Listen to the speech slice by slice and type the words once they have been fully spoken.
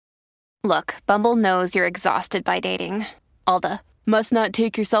Look, Bumble knows you're exhausted by dating. All the must not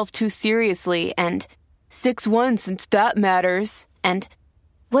take yourself too seriously and 6'1" since that matters. And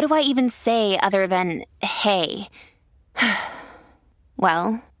what do I even say other than hey?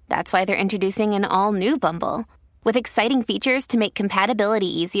 Well, that's why they're introducing an all-new Bumble with exciting features to make compatibility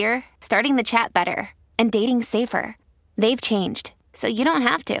easier, starting the chat better, and dating safer. They've changed, so you don't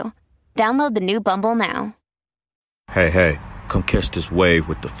have to. Download the new Bumble now. Hey, come catch this wave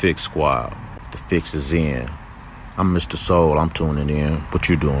with the Fix Squad. The Fix is in. I'm Mr. Soul, I'm tuning in. What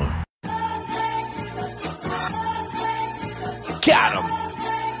you doing? Got him!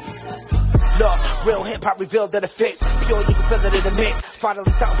 Look, real hip-hop revealed that a fix. Pure, you can feel it in the mix.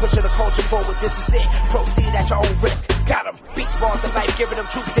 Finally stop pushing the culture forward, this is it. Proceed at your own risk. Got him! Beats, bars, and life, giving them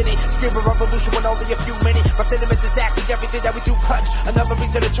truth in it. Screaming revolution with only a few minutes. My sentiments exactly everything that we do clutch. Another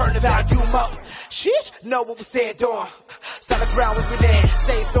reason to turn the volume up. Sheesh, know what we stand on. Solid ground when we land.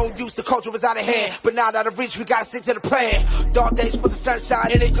 Say it's no use, the culture was out of hand. But now out of reach, we gotta stick to the plan. Dark days with the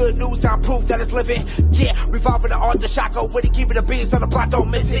sunshine, and it good news, I'm proof that it's living. Yeah, revolving the art, the shot go with it, keeping the beats on the block, don't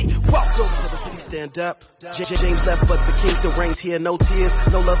miss it. Welcome to the city, stand up. James left, but the king still reigns here. No tears,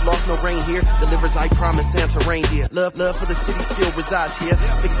 no love lost, no rain here. Delivers, I promise, Santa reindeer. Love for the city still resides here.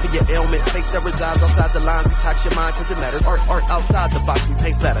 Fix for your ailment, faith that resides outside the lines. Detox your mind, cause it matters. Art outside the box, we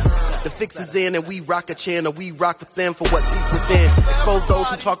paste better. The fix is in, and we rock a channel. We rock with them for what's deep within. Expose those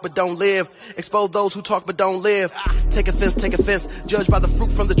who talk but don't live. Expose those who talk but don't live. Take offense, judge by the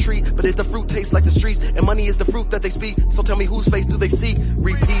fruit from the tree. But if the fruit tastes like the streets, and money is the fruit that they speak, so tell me whose face do they seek?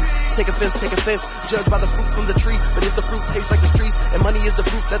 Repeat, take offense, judge by the fruit from the tree. But if the fruit tastes like the streets, and money is the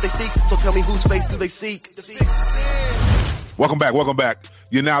fruit that they seek, so tell me whose face do they seek? Welcome back.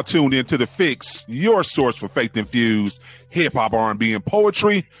 You're now tuned into The Fix, your source for faith-infused hip-hop, R&B, and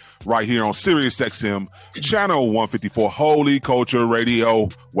poetry, right here on Sirius XM, channel 154, Holy Culture Radio.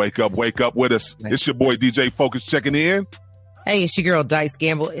 Wake up with us. It's your boy DJ Focus checking in. Hey, it's your girl Dice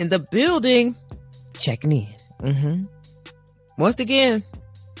Gamble in the building, checking in. Once again.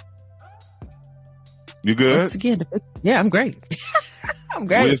 You good? Once again. Yeah, I'm great. I'm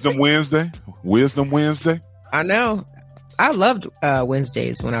great. Wisdom Wednesday. I know. I loved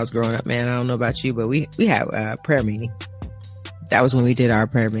Wednesdays when I was growing up, man. I don't know about you, but we had a prayer meeting. That was when we did our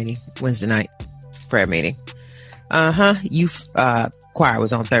prayer meeting, Wednesday night prayer meeting. Youth choir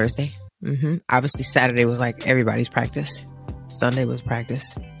was on Thursday. Obviously, Saturday was like everybody's practice. Sunday was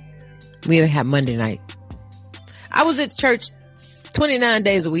practice. We even had Monday night. I was at church 29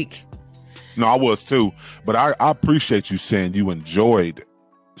 days a week. No, I was too. But I appreciate you saying you enjoyed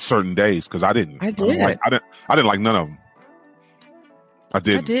certain days, because I didn't. I did. I didn't like none of them. I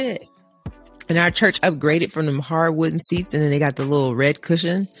did. And our church upgraded from them hardwooden seats, and then they got the little red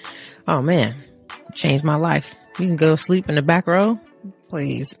cushion. Oh man, changed my life. You can go to sleep in the back row,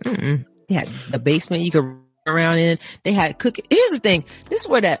 please. They had the basement you could run around in. They had cookies. Here's the thing: this is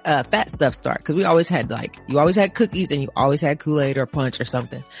where that fat stuff starts, because we always had you always had cookies, and you always had Kool-Aid or punch or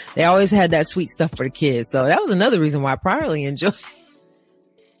something. They always had that sweet stuff for the kids. So that was another reason why I probably enjoyed.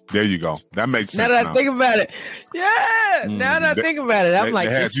 There you go. That makes sense. Now that I think about it. Yeah. Now that I think about it, I'm like,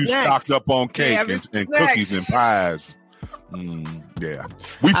 they had you stocked up on cake and cookies and pies. Yeah.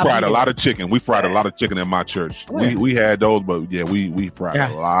 We fried a lot of chicken. We fried a lot of chicken in my church. We had those, but yeah, we fried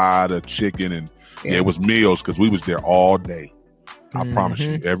a lot of chicken, and it was meals, because we was there all day. I promise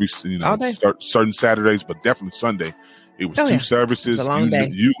you. Every certain Saturdays, but definitely Sunday. It was two services. It was a long day.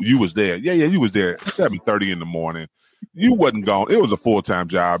 You was there. Yeah, you was there at 7:30 in the morning. You wasn't gone. It was a full-time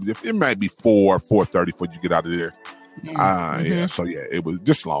job. It might be 4:30 before you get out of there. Yeah. So yeah, it was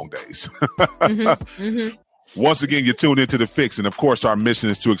just long days. Once again, you're tuned into The Fix, and of course, our mission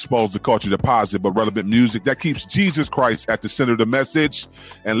is to expose the culture to positive but relevant music that keeps Jesus Christ at the center of the message.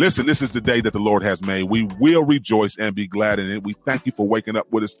 And listen, this is the day that the Lord has made. We will rejoice and be glad in it. We thank you for waking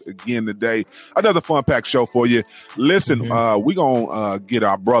up with us again today. Another fun-packed show for you. Listen, we're going to get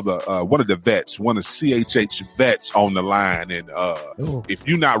our brother, one of the vets, one of CHH vets on the line. And if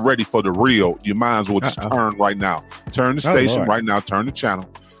you're not ready for the real, you might as well just turn right now. Turn the station right now. Turn the channel.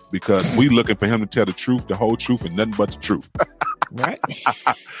 Because we looking for him to tell the truth, the whole truth, and nothing but the truth. Right.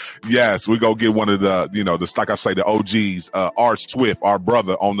 Yes, we go get one of the, like I say, the OGs, R. Swift, our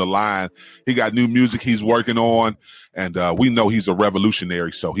brother, on the line. He got new music he's working on, and we know he's a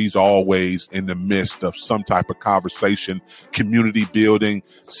revolutionary, so he's always in the midst of some type of conversation, community building,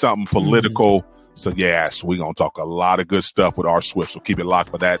 something political. So yes, we're going to talk a lot of good stuff with R. Swift. So keep it locked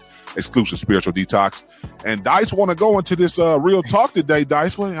for that exclusive Spiritual Detox. And Dice want to go into this real talk today,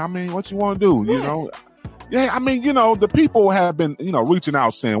 Dice. What you want to do? Yeah, the people have been, reaching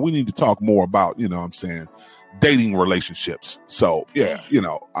out saying we need to talk more about, dating relationships. So yeah,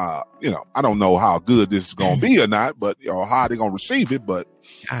 I don't know how good this is going to be or not, but how they going to receive it. But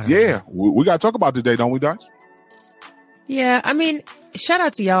yeah, we got to talk about today, don't we, Dice? Yeah, I mean, shout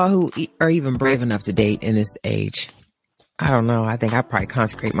out to y'all who are even brave enough to date in this age. I don't know. I think I'd probably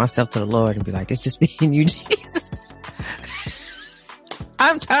consecrate myself to the Lord and be like, it's just me and you, Jesus.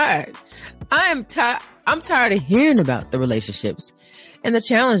 I'm tired. I'm tired of hearing about the relationships and the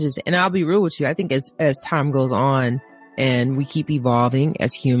challenges. And I'll be real with you. I think as time goes on and we keep evolving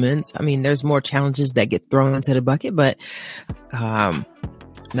as humans, I mean, there's more challenges that get thrown into the bucket, but,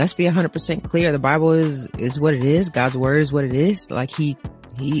 let's be 100% clear. The Bible is what it is. God's word is what it is. Like he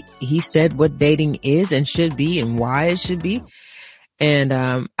said what dating is and should be and why it should be. And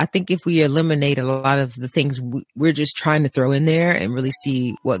I think if we eliminate a lot of the things we're just trying to throw in there and really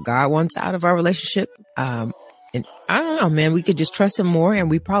see what God wants out of our relationship, and I don't know, man, we could just trust him more and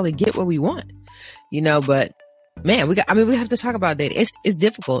we probably get what we want, but man, we have to talk about dating. It's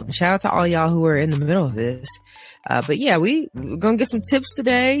difficult. And shout out to all y'all who are in the middle of this. But yeah, we're going to get some tips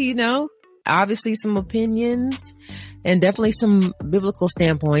today, obviously some opinions and definitely some biblical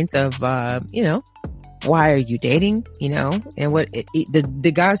standpoints of, why are you dating, and what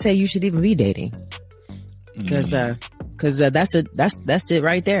did God say you should even be dating? Because that's it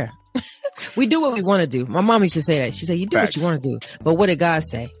right there. We do what we want to do. My mom used to say that. She said, you do what you want to do. But what did God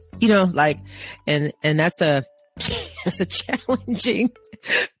say? And that's a challenging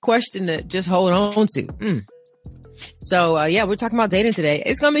question to just hold on to. So, yeah, we're talking about dating today.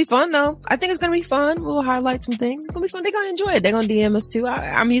 It's going to be fun, though. I think it's going to be fun. We'll highlight some things. It's going to be fun. They're going to enjoy it. They're going to DM us, too.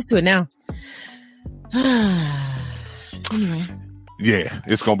 I'm used to it now. Anyway. Yeah,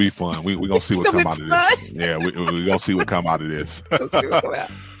 it's going to be fun. We're going to see what come out of this. Yeah, we're going to see what come out of this.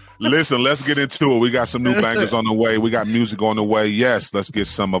 Listen, let's get into it. We got some new bangers on the way. We got music on the way. Yes, let's get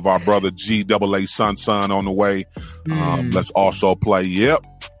some of our brother GAA Son on the way. Let's also play. Yep,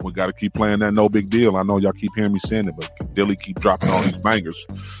 we got to keep playing that No Big Deal. I know y'all keep hearing me saying it, but Dilly keep dropping all these bangers.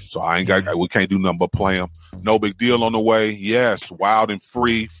 So we can't do nothing but play them. No Big Deal on the way. Yes, Wild and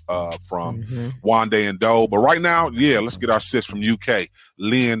Free from Wande and Doe. But right now, yeah, let's get our sis from UK,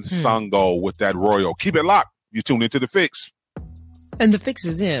 Lynn Sango with that Royal. Keep it locked. You tune into The Fix. And The Fix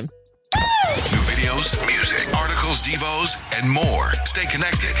is in. New videos, music, articles, devos, and more. Stay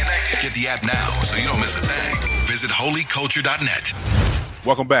connected. Get the app now so you don't miss a thing. Visit holyculture.net.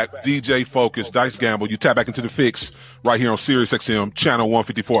 Welcome back. DJ Focus, Dice Gamble. You tap back into The Fix right here on Sirius XM, channel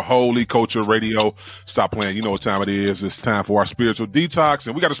 154, Holy Culture Radio. Stop playing. You know what time it is. It's time for our spiritual detox.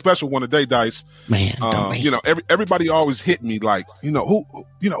 And we got a special one today, Dice. Man, everybody always hit me like,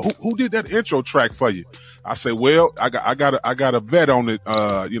 who did that intro track for you? I say, well, I got a vet on it.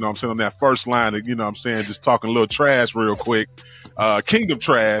 I'm saying on that first line, just talking a little trash real quick. Kingdom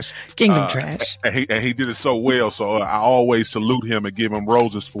Trash. And he did it so well. So I always salute him and give him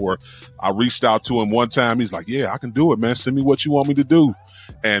roses for it. I reached out to him one time. He's like, yeah, I can do it, man. Send me what you want me to do.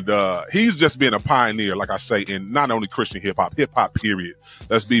 And he's just been a pioneer, like I say, in not only Christian hip hop period.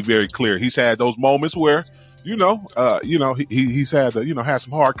 Let's be very clear. He's had those moments where, he's had to, had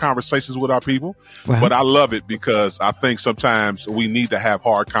some hard conversations with our people. Wow. But I love it because I think sometimes we need to have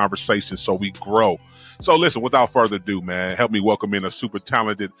hard conversations so we grow. So listen, without further ado, man, help me welcome in a super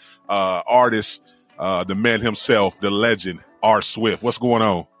talented artist, the man himself, the legend, R. Swift. What's going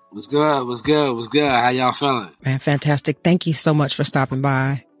on? What's good? How y'all feeling? Man, fantastic. Thank you so much for stopping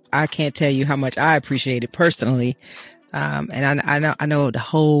by. I can't tell you how much I appreciate it personally. And I know the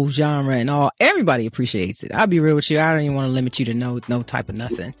whole genre and everybody appreciates it. I'll be real with you. I don't even want to limit you to no type of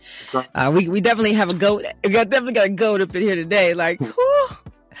nothing. We definitely have a goat. We definitely got a goat up in here today. Like, whew.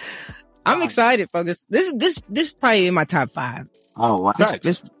 I'm excited, folks. This probably in my top 5. Oh, wow.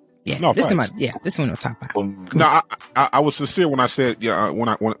 This one in my top 5. No, I was sincere when I said,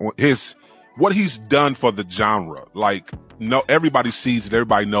 what he's done for the genre, like, no, everybody sees it,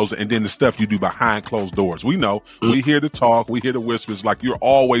 everybody knows it, and then the stuff you do behind closed doors. We know, we hear the talk, we hear the whispers, like you're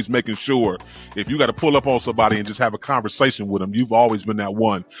always making sure if you got to pull up on somebody and just have a conversation with them, you've always been that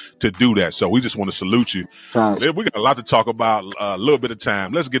one to do that. So we just want to salute you. Thanks. We got a lot to talk about, a little bit of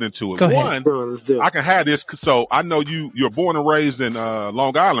time. Let's get into it. Go ahead. Let's do it. I can have this. So I know you're born and raised in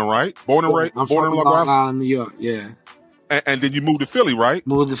Long Island, right? I'm born in Long Island, New York, yeah. And then you moved to Philly, right?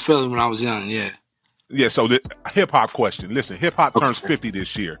 Moved to Philly when I was young, yeah. Yeah, so the hip hop question. Listen, hip hop turns 50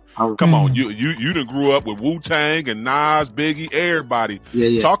 this year. Come on, you done grew up with Wu-Tang and Nas, Biggie, everybody.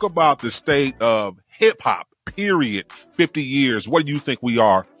 Yeah. Talk about the state of hip hop, period. 50 years. What do you think we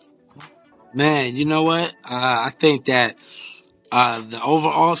are? Man, you know what? I think that the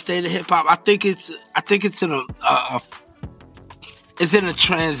overall state of hip hop, I think it's in it's in a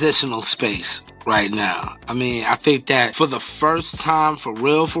transitional space right now. I mean, I think that for the first time, for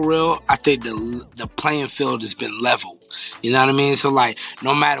real, I think the playing field has been leveled. You know what I mean? So like,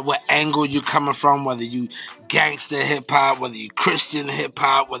 no matter what angle you're coming from, whether you gangster hip hop, whether you Christian hip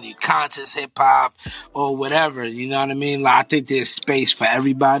hop, whether you conscious hip hop or whatever, you know what I mean? Like, I think there's space for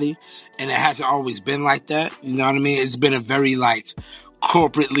everybody, and it hasn't always been like that. You know what I mean? It's been a very like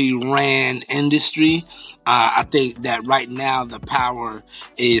corporately ran industry. I think that right now the power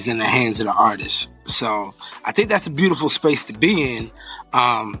is in the hands of the artists. So I think that's a beautiful space to be in.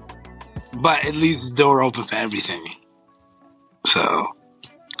 But it leaves the door open for everything. So,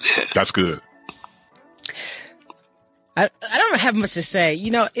 yeah. That's good. I don't have much to say.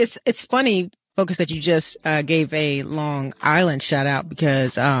 You know, it's funny, Focus, that you just gave a Long Island shout out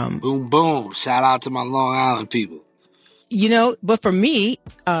because boom boom. Shout out to my Long Island people. You know, but for me,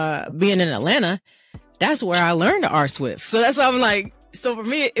 being in Atlanta, that's where I learned the R Swift. So that's why I'm like, so for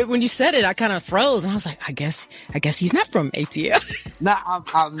me, when you said it, I kind of froze, and I was like, I guess he's not from ATL. No,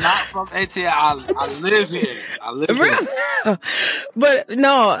 I'm not from ATL. I live here. Here. But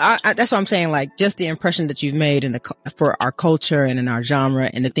no, that's what I'm saying. Like, just the impression that you've made for our culture and in our genre,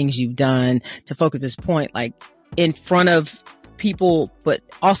 and the things you've done to Focus this point, like in front of people, but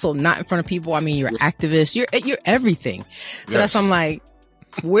also not in front of people. I mean, you're activist. You're everything. So That's why I'm like,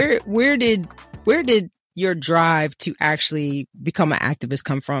 where did your drive to actually become an activist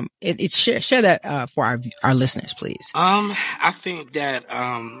come from? Share that for our listeners, please. I think that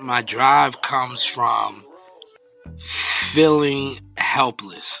my drive comes from feeling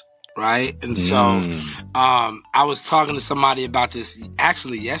helpless, right? And so I was talking to somebody about this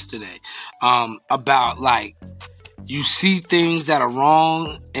actually yesterday, about like, you see things that are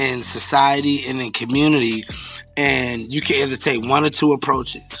wrong in society and in community, and you can either take one or two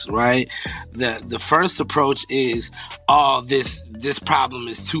approaches, right? The first approach is, oh, this problem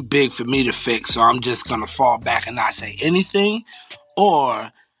is too big for me to fix, so I'm just going to fall back and not say anything.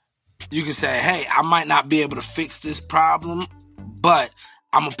 Or you can say, hey, I might not be able to fix this problem, but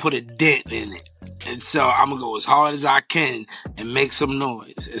I'm going to put a dent in it. And so I'm going to go as hard as I can and make some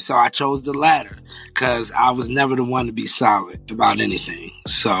noise. And so I chose the latter because I was never the one to be silent about anything.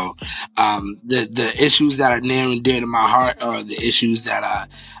 So the issues that are near and dear to my heart are the issues that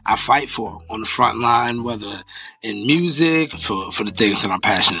I fight for on the front line, whether in music, for the things that I'm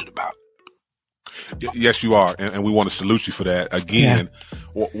passionate about. Yes, you are. And we want to salute you for that. Again,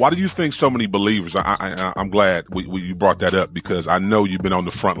 why do you think so many believers, I'm glad you brought that up because I know you've been on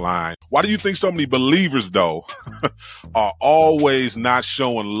the front line. Why do you think so many believers, though, are always not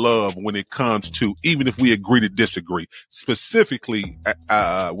showing love when it comes to, even if we agree to disagree, specifically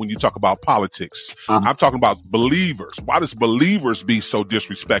when you talk about politics? I'm talking about believers. Why does believers be so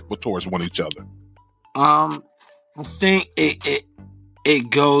disrespectful towards one each other? I think it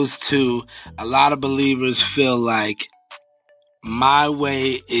goes to a lot of believers feel like my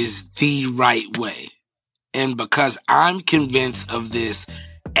way is the right way. And because I'm convinced of this,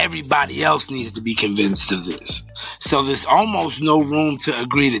 everybody else needs to be convinced of this. So there's almost no room to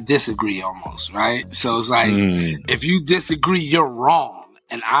agree to disagree almost, right? So it's like, if you disagree, you're wrong.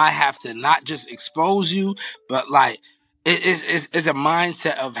 And I have to not just expose you, but like, it's a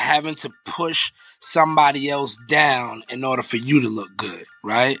mindset of having to push somebody else down in order for you to look good,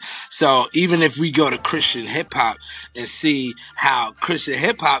 right? So even if we go to Christian hip hop and see how Christian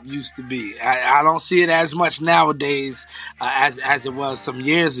hip hop used to be, I don't see it as much nowadays as it was some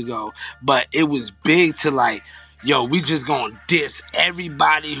years ago, but it was big to like, yo, we just gonna diss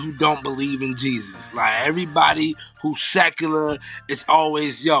everybody who don't believe in Jesus. Like, everybody who's secular, it's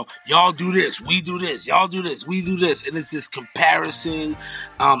always, yo, y'all do this, we do this, y'all do this, we do this. And it's this comparison,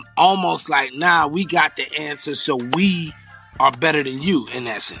 almost like, nah, we got the answer, so we are better than you in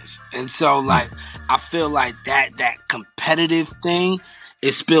that sense. And so, like, I feel like that competitive thing,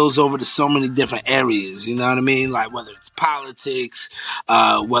 it spills over to so many different areas, you know what I mean? Like, whether it's politics,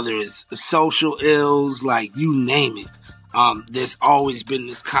 whether it's social ills, like, you name it. There's always been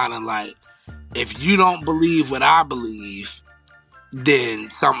this kind of like, if you don't believe what I believe,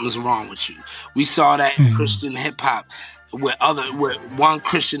 then something's wrong with you. We saw that in Christian hip hop. With one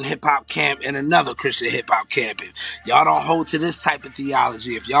Christian hip hop camp and another Christian hip hop camp. If y'all don't hold to this type of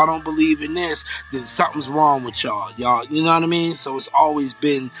theology, if y'all don't believe in this, then something's wrong with y'all. Y'all, you know what I mean? So it's always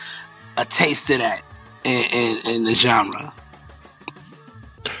been a taste of that in the genre.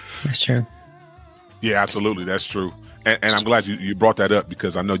 That's true. Yeah, absolutely. That's true. And I'm glad you brought that up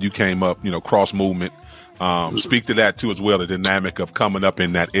because I know you came up, cross movement. Speak to that too as well, the dynamic of coming up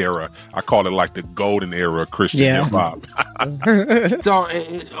in that era. I call it like the golden era of Christian hip hop.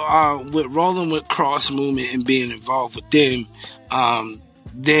 So with rolling with cross movement and being involved with them,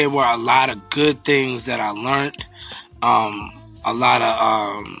 There were a lot of good things that I learned. A lot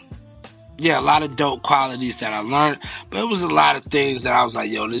of dope qualities that I learned, but it was a lot of things that I was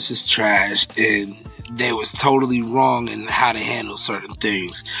like, yo, this is trash, and they was totally wrong in how to handle certain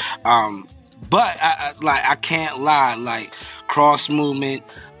things. But I can't lie, like Cross Movement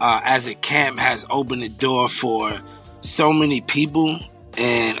as a camp has opened the door for so many people,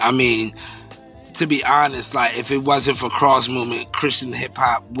 and I mean, to be honest, like if it wasn't for Cross Movement, Christian hip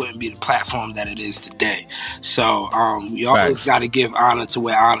hop wouldn't be the platform that it is today. So we always got to give honor to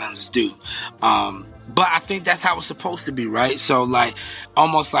where honor is due. But I think that's how it's supposed to be, right? So like,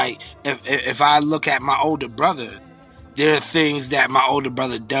 almost like if I look at my older brother, there are things that my older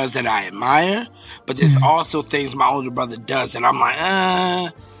brother does that I admire, but there's also things my older brother does that I'm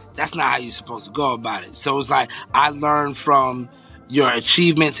like, that's not how you're supposed to go about it. So it's like, I learn from your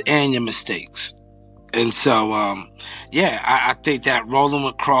achievements and your mistakes. And so, I think that rolling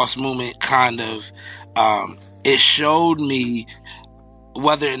with Cross Movement kind of, it showed me,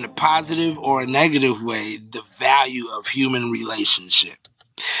 whether in a positive or a negative way, the value of human relationship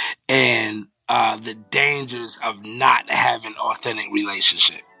and the dangers of not having authentic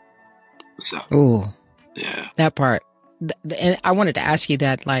relationship. So, ooh, yeah, that part. And I wanted to ask you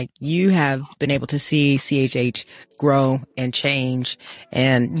that, like, you have been able to see CHH grow and change,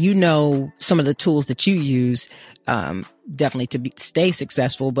 and you know some of the tools that you use, definitely to stay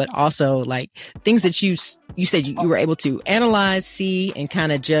successful, but also like things that you said you were able to analyze, see, and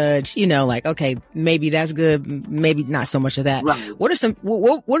kind of judge, you know, like, okay, maybe that's good, maybe not so much of that. Right. What are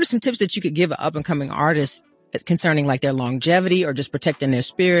some tips that you could give an up and coming artist concerning like their longevity or just protecting their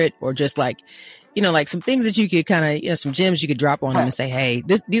spirit, or just like, you know, like some things that you could kind of, you know, some gems you could drop on them and say, hey,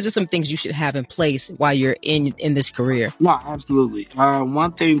 these are some things you should have in place while you're in this career? No, absolutely.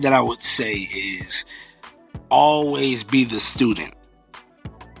 One thing that I would say is always be the student.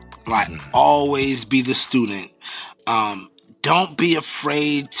 Like, always be the student. Don't be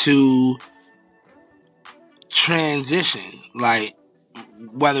afraid to transition. Like,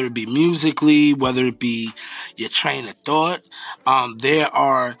 whether it be musically, whether it be your train of thought, there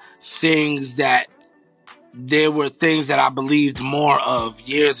were things that I believed more of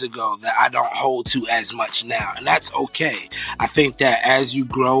years ago that I don't hold to as much now. And that's okay. I think that as you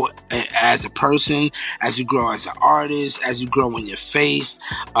grow as a person, as you grow as an artist, as you grow in your faith,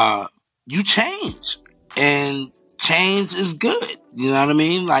 you change. And change is good. You know what I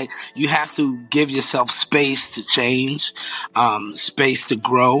mean? Like, you have to give yourself space to change, space to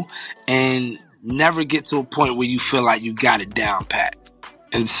grow, and never get to a point where you feel like you got it down pat.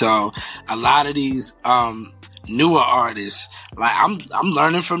 And so a lot of these newer artists, like, I'm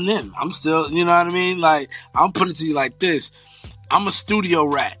learning from them. I'm still, you know what I mean? Like, I'll put it to you like this. I'm a studio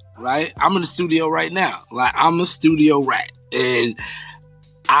rat, right? I'm in the studio right now. Like, I'm a studio rat. And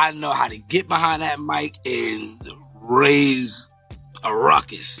I know how to get behind that mic and raise a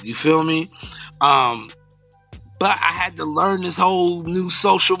ruckus. You feel me? But I had to learn this whole new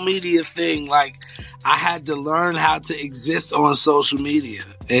social media thing. Like, I had to learn how to exist on social media.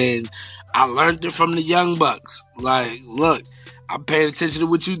 And I learned it from the Young Bucks. Like, look, I'm paying attention to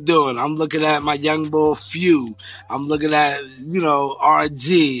what you're doing. I'm looking at my young boy Few. I'm looking at, you know,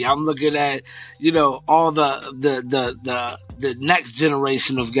 RG. I'm looking at, you know, all the next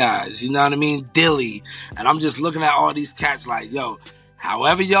generation of guys. You know what I mean? Dilly. And I'm just looking at all these cats like, yo,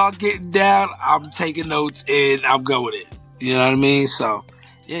 however y'all getting down, I'm taking notes and I'm going with it. You know what I mean? So,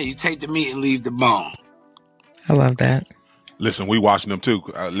 yeah, you take the meat and leave the bone. I love that. Listen, we watching them too.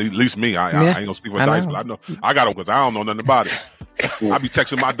 At least me. I ain't gonna speak for Dice, but I know I got them because I don't know nothing about it. I be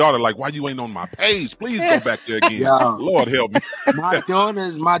texting my daughter like, "Why you ain't on my page? Please go back there again." Yo, Lord help me. my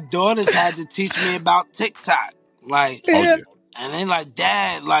daughters had to teach me about TikTok. Like, and they like,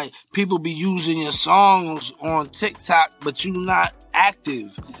 Dad, like, people be using your songs on TikTok, but you not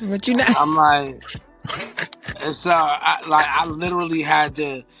active. But you not. I'm like, and so I literally had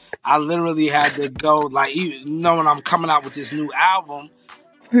to go, like, even, you know, when I'm coming out with this new album,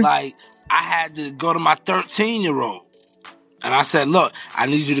 like, I had to go to my 13-year-old. And I said, look, I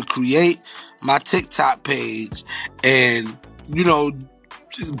need you to create my TikTok page and, you know,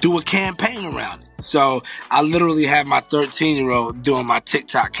 do a campaign around it. So I literally have my 13-year-old doing my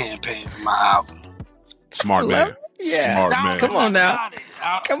TikTok campaign for my album. Smart man. Yeah. Smart man. Come on now.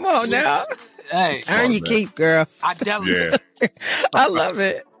 Come on now. Hey, earn your keep, girl. I definitely. Yeah. I love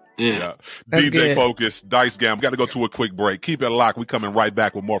it. Yeah. That's DJ good. Focus, Dice Gam. We got to go to a quick break. Keep it locked. We coming right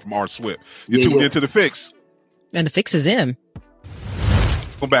back with more from Art Swift. You're tuned into The Fix. And The Fix is in.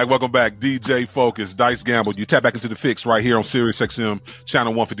 Welcome back. DJ Focus, Dice Gamble. You tap back into the fix right here on Sirius XM,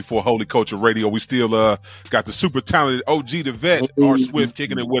 channel 154, Holy Culture Radio. We still got the super talented OG the Vet, R. Swift,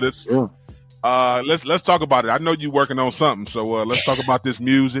 kicking it with us. Let's talk about it. I know you working on something, so let's talk about this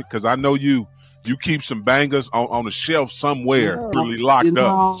music, because I know you keep some bangers on the shelf somewhere, really locked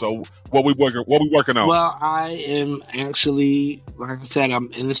up. So what we working on? Well, I am actually, like I said, I'm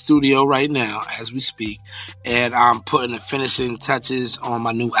in the studio right now as we speak, and I'm putting the finishing touches on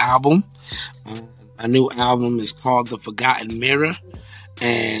my new album. My new album is called The Forgotten Mirror,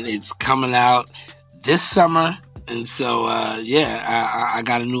 and it's coming out this summer. And so, I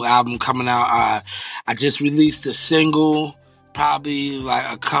got a new album coming out. I just released a single probably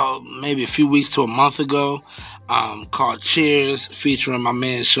like maybe a few weeks to a month ago, called Cheers, featuring my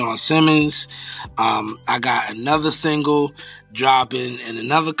man Sean Simmons. I got another single dropping in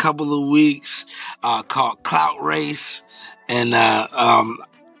another couple of weeks, called Clout Race. And I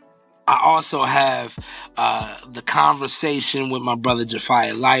also have The Conversation with my brother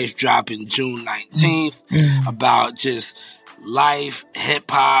Jafia Life dropping June 19th about just life,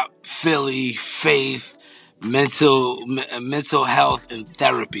 hip-hop, Philly, faith, mental health, and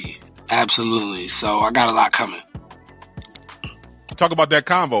therapy. Absolutely. So I got a lot coming. Talk about that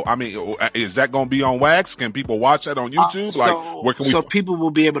convo. I mean, is that going to be on wax? Can people watch that on YouTube? Where can we? So people will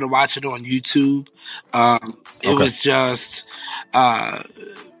be able to watch it on YouTube. It was just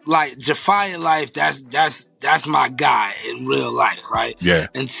like Jafia Life. That's my guy in real life, right? Yeah.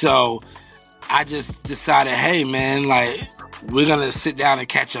 And so I just decided, hey man, like we're gonna sit down and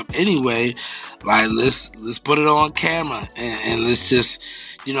catch up anyway. Like let's put it on camera and let's just,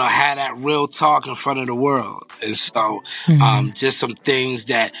 have that real talk in front of the world. And so, just some things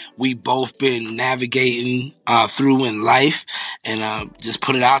that we both been navigating through in life, and just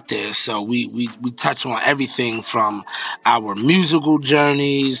put it out there. So we touch on everything from our musical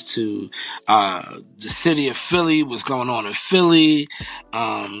journeys to the city of Philly, what's going on in Philly,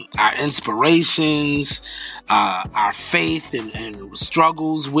 our inspirations, our faith and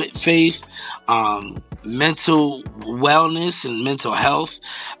struggles with faith, mental wellness and mental health.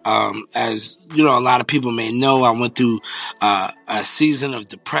 As a lot of people may know, I went through a season of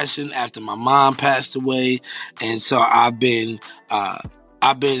depression after my mom passed away, and so I've been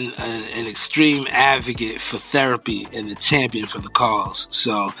an extreme advocate for therapy and a champion for the cause.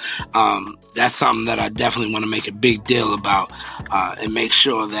 So that's something that I definitely want to make a big deal about, and make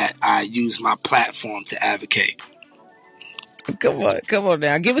sure that I use my platform to advocate. Come on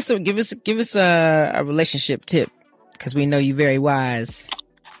now. Give us a relationship tip, because we know you're very wise.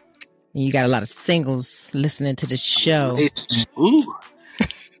 And you got a lot of singles listening to the show. Ooh.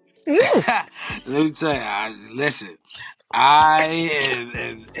 Let me tell you, listen. I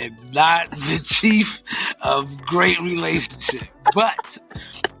am not the chief of great relationship, but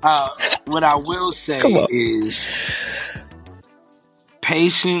what I will say is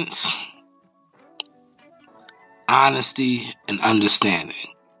patience, honesty, and understanding.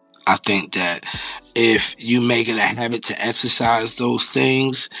 I think that if you make it a habit to exercise those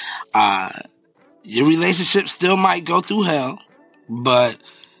things, your relationship still might go through hell, but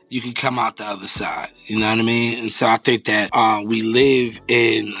you can come out the other side. You know what I mean? And so I think that we live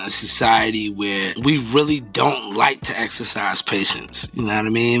in a society where we really don't like to exercise patience. You know what I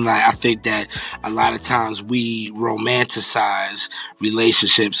mean? Like, I think that a lot of times we romanticize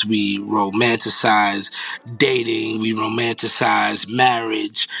relationships, we romanticize dating, we romanticize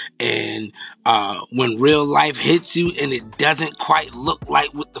marriage, and when real life hits you and it doesn't quite look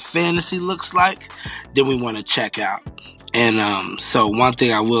like what the fantasy looks like, then we want to check out. And so one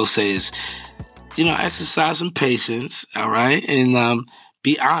thing I will say is, exercise some patience, all right? And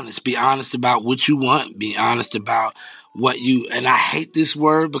be honest. Be honest about what you want. Be honest about what you, and I hate this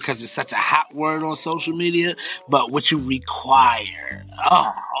word because it's such a hot word on social media, but what you require.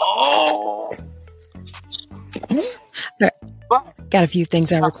 Oh. Got a few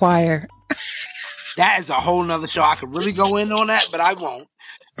things I require. That is a whole nother show. I could really go in on that, but I won't.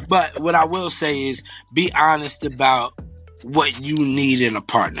 But what I will say is be honest about what you need in a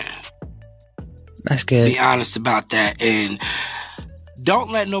partner. That's good. Be honest about that, and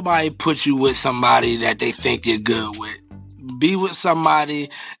don't let nobody put you with somebody that they think you're good with. Be with somebody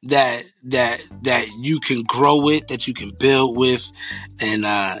that you can grow with, that you can build with, and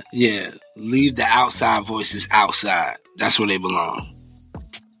leave the outside voices outside. That's where they belong.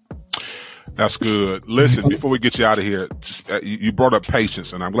 That's good. Listen, before we get you out of here, you brought up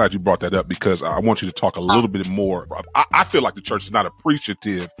patience, and I'm glad you brought that up because I want you to talk a little bit more. I feel like the church is not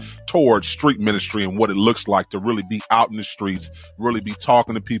appreciative towards street ministry and what it looks like to really be out in the streets, really be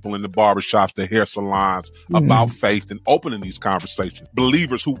talking to people in the barbershops, the hair salons about faith and opening these conversations.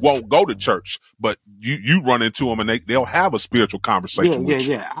 Believers who won't go to church, but you run into them and they'll have a spiritual conversation with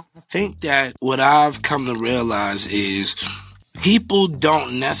you. Yeah. I think that what I've come to realize is people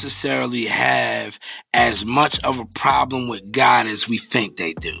don't necessarily have as much of a problem with God as we think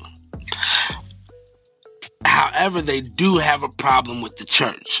they do. However, they do have a problem with the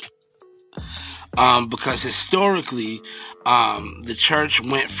church. Because historically, the church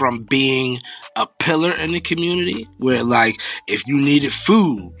went from being a pillar in the community where, like, if you needed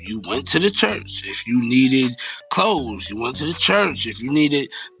food, you went to the church. If you needed clothes, you went to the church. If you needed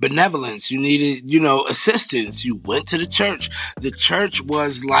benevolence, you needed, assistance, you went to the church. The church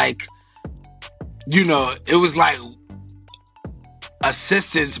was like, it was like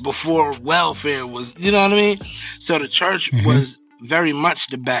assistance before welfare was, you know what I mean? So the church was very much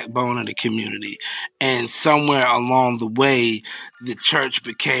the backbone of the community. And somewhere along the way, the church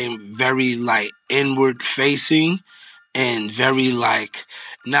became very like inward facing and very like,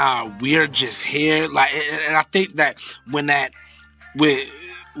 nah, we're just here. Like, and I think that when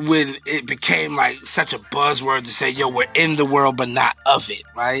it became like such a buzzword to say, yo, we're in the world, but not of it.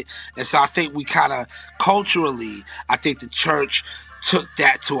 Right. And so I think we kind of culturally, I think the church took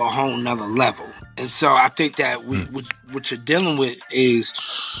that to a whole nother level. And so I think that what you're dealing with is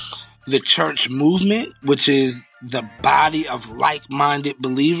the church movement, which is the body of like-minded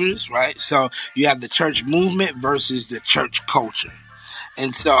believers, right? So you have the church movement versus the church culture.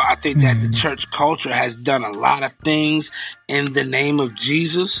 And so I think that the church culture has done a lot of things in the name of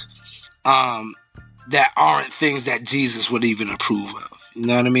Jesus that aren't things that Jesus would even approve of. You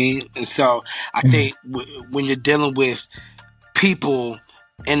know what I mean? And so I think when you're dealing with people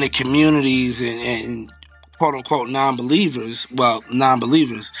in the communities and quote unquote non-believers,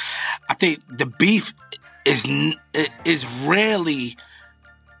 I think the beef is rarely,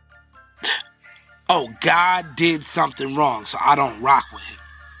 oh, God did something wrong, so I don't rock with him.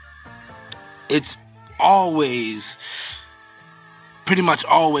 It's pretty much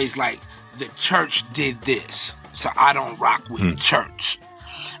always like the church did this, so I don't rock with the church.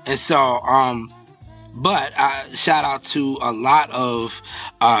 And so, but shout out to a lot of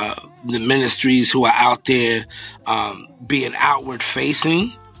the ministries who are out there being outward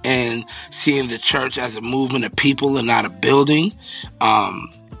facing and seeing the church as a movement of people and not a building.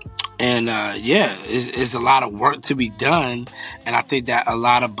 It's a lot of work to be done. And I think that a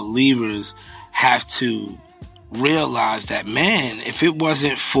lot of believers have to realize that, man, if it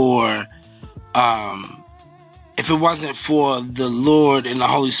wasn't for the Lord and the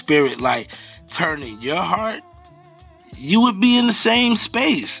Holy Spirit, like, turning your heart, you would be in the same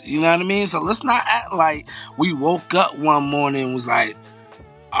space. You know what I mean? So let's not act like we woke up one morning and was like,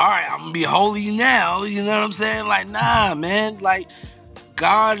 all right, I'm gonna be holy now. You know what I'm saying? Like, nah, man. Like,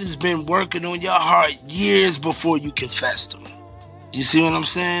 God has been working on your heart years before you confessed him. You see what I'm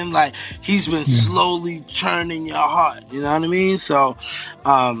saying? Like, he's been slowly churning your heart. You know what I mean? So,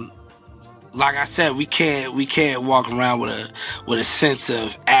 like I said, we can't walk around with a sense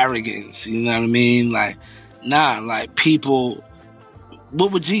of arrogance. You know what I mean? Like, nah, like, people,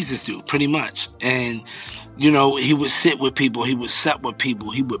 what would Jesus do? Pretty much. And, he would sit with people, he would sup with people,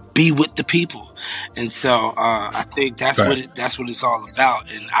 he would be with the people. And so, I think that's what it's all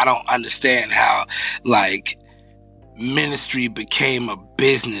about. And I don't understand how, like, ministry became a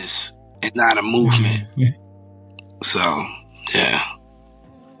business and not a movement. So, yeah.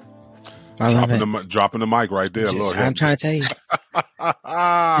 I love dropping the mic right there, Lord. I'm trying to tell you.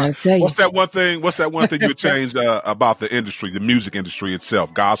 What's that one thing you would change about the industry, the music industry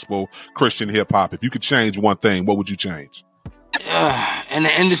itself, gospel, Christian hip hop? If you could change one thing, what would you change? In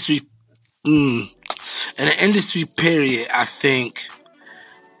the industry period, I think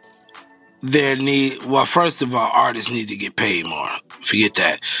first of all, artists need to get paid more. Forget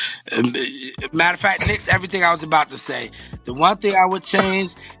that. Matter of fact, everything I was about to say, the one thing I would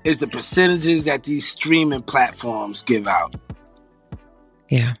change is the percentages that these streaming platforms give out.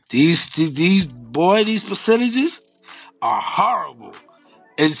 Yeah. These percentages are horrible.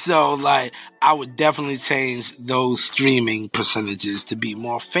 And so, like, I would definitely change those streaming percentages to be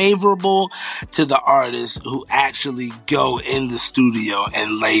more favorable to the artists who actually go in the studio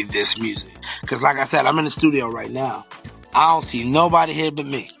and lay this music. Because, like I said, I'm in the studio right now. I don't see nobody here but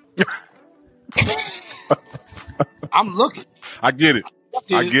me. I'm looking. I get it.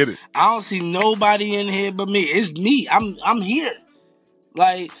 I don't see nobody in here but me. It's me. I'm here.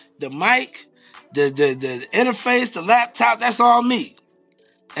 Like, the mic, the interface, the laptop, that's all me.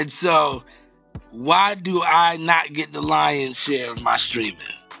 And so, why do I not get the lion's share of my streaming?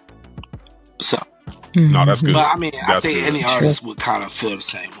 So, no, that's good. But I mean, I That's think good. any artist would kind of feel the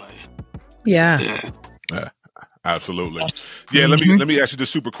same way. Yeah. Yeah, absolutely. Yeah, let me ask you the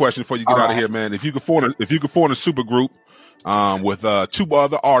super question before you get out of here, man. If you could form a super group with two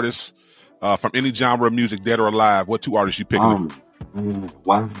other artists from any genre of music, dead or alive, what two artists you picking?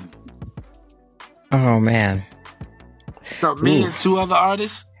 Wow. Oh man. So me and two other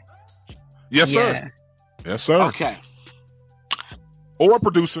artists? Yes, sir. Yeah. Yes, sir. Okay. Or a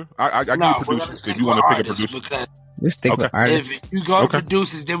producer. I give you a producer if you want to pick a producer. Because We stick with artists. if you go to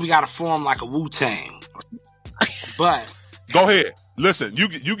producers, then we got to form like a Wu-Tang. But Go ahead. Listen, you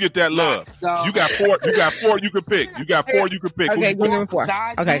get that love. So- You got four you can pick. You got four you can pick. Okay, Who go you pick? number 4.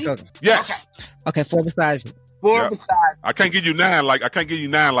 Besides Okay, me? go. Yes. Okay, 4 besides you. four Yeah. besides I can't give you nine like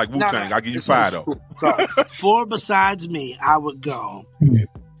Wu-Tang. No, I'll give you this 5 one's though. cool. Sorry. 4 besides me, I would go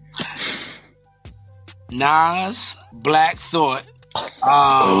Nas, Black Thought,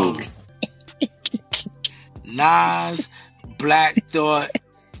 Nas, Black Thought,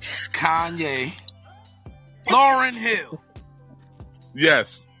 Kanye, Lauryn Hill.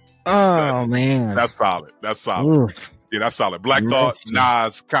 Yes. Oh man. That's solid. That's solid. Oof. Yeah, that's solid. Black Thought,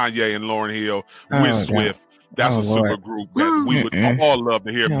 Nas, Kanye, and Lauryn Hill with God. Swift. That's Oh, a super Lord. group that we would all love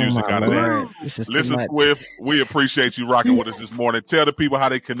to hear Oh, music my out of that. Lord. This is too Listen, much. Swift, we appreciate you rocking with us this morning. Tell the people how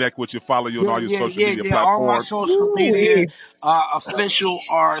they connect with you, follow you on all your social media All my platforms. social media, official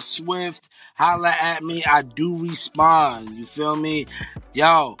R Swift. Holla at me. I do respond. You feel me?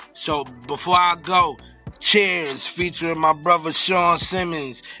 Yo, so before I go, Cheers, featuring my brother Sean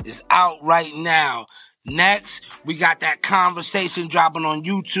Simmons, is out right now. Next, we got that conversation dropping on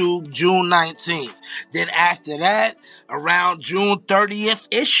YouTube June 19th. Then after that, around June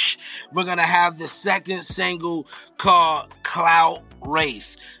 30th-ish, we're going to have the second single called Clout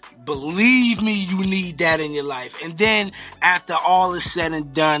Race. Believe me, you need that in your life. And then after all is said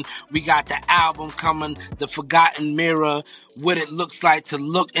and done, we got the album coming, The Forgotten Mirror, what it looks like to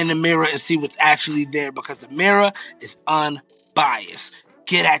look in the mirror and see what's actually there, because the mirror is unbiased.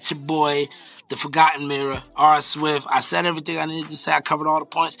 Get at your boy, The Forgotten Mirror, R. Swift. I said everything I needed to say. I covered all the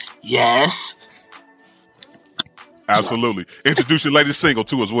points. Yes. Absolutely. Introduce your latest single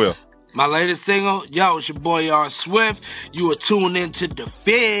too as well. My latest single, yo, it's your boy R. Swift. You are tuned into The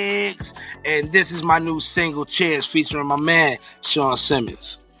Fix. And this is my new single, Cheers, featuring my man, Sean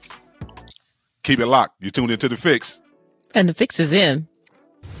Simmons. Keep it locked. You tuned into The Fix. And the fix is in.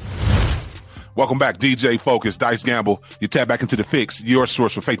 Welcome back, DJ Focus, Dice Gamble. You tap back into The Fix, your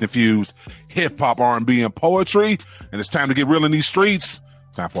source for faith-infused hip-hop, R&B, and poetry. And it's time to get real in these streets.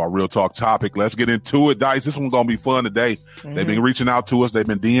 Time for our real talk topic. Let's get into it, Dice. This one's going to be fun today. They've been reaching out to us. They've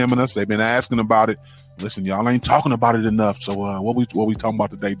been DMing us. They've been asking about it. Listen, y'all ain't talking about it enough. So what we talking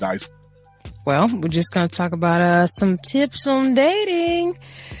about today, Dice? Well, we're just going to talk about some tips on dating.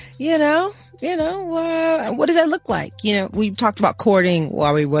 What does that look like? We talked about courting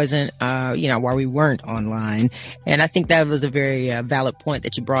while we wasn't, while we weren't online. And I think that was a very valid point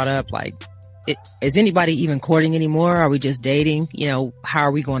that you brought up. Like, is anybody even courting anymore? Are we just dating? How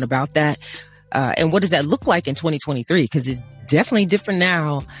are we going about that? And what does that look like in 2023? Because it's definitely different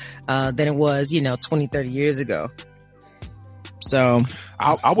now than it was, 20, 30 years ago. So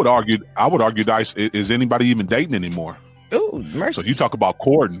I would argue, Dice, is anybody even dating anymore? Ooh, mercy. So you talk about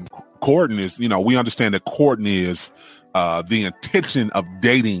courting. Courting is, we understand that courting is the intention of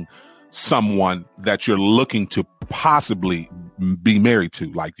dating someone that you're looking to possibly be married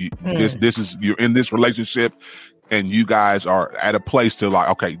to. Like this is, you're in this relationship and you guys are at a place to like,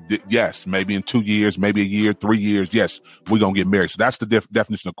 okay, yes, maybe in 2 years, maybe a year, 3 years. Yes, we're going to get married. So that's the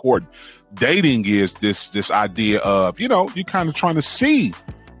definition of courting. Dating is this idea of, you're kind of trying to see,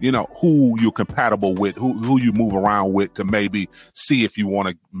 who you're compatible with, who you move around with to maybe see if you want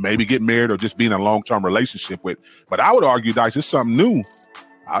to maybe get married or just be in a long-term relationship with. But I would argue, Dice, it's something new.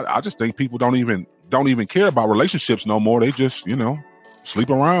 I just think people don't even care about relationships no more. They just,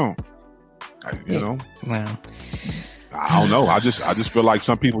 sleep around. Wow. I don't know. I just feel like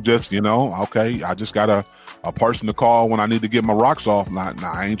some people just, okay, I just got a person to call when I need to get my rocks off. Nah,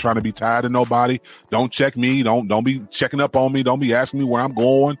 I ain't trying to be tied to nobody. Don't check me. Don't be checking up on me. Don't be asking me where I'm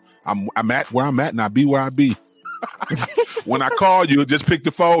going. I'm at where I'm at and I be where I be. When I call you, just pick the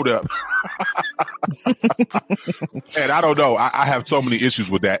phone up. And I don't know. I have so many issues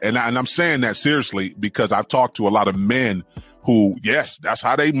with that. And I'm saying that seriously because I've talked to a lot of men who, yes, that's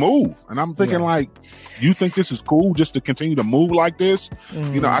how they move. And I'm thinking like, you think this is cool just to continue to move like this?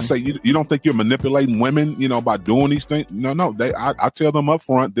 You know, I say, you don't think you're manipulating women, you know, by doing these things? No, I tell them up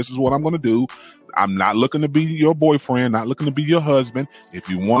front, this is what I'm going to do. I'm not looking to be your boyfriend, not looking to be your husband. If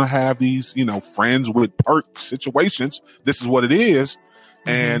you want to have these, you know, friends with perk situations, this is what it is.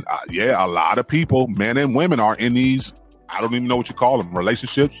 And a lot of people, men and women, are in these, I don't even know what you call them,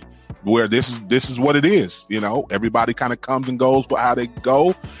 relationships where this is what it is. You know, everybody kind of comes and goes by how they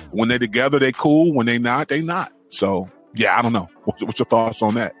go. When they're together, they cool. When they not, they not. So yeah, I don't know. What's your thoughts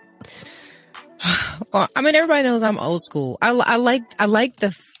on that? Well, I mean, everybody knows I'm old school. I like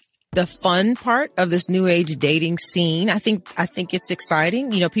the fun part of this new age dating scene. I think it's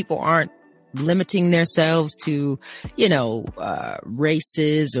exciting. You know, people aren't limiting themselves to, you know,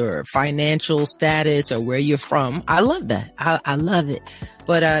 races or financial status or where you're from. I love that. I love it.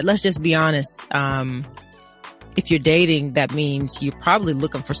 But let's just be honest. If you're dating, that means you're probably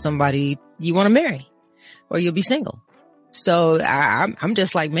looking for somebody you want to marry, or you'll be single. So I'm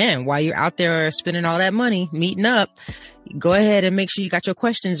just like, man, while you're out there spending all that money, meeting up, go ahead and make sure you got your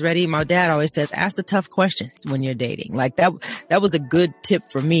questions ready. My dad always says, ask the tough questions when you're dating. Like that was a good tip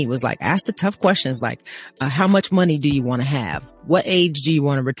for me, was like, ask the tough questions. Like, how much money do you want to have? What age do you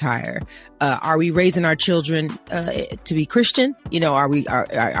want to retire? Are we raising our children, to be Christian? You know,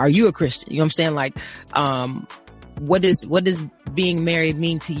 are you a Christian? You know what I'm saying? Like, what does being married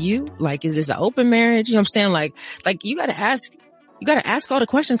mean to you? Like, is this an open marriage? You know what I'm saying? Like you got to ask all the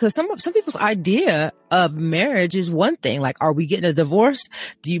questions, because some people's idea of marriage is one thing. Like, are we getting a divorce?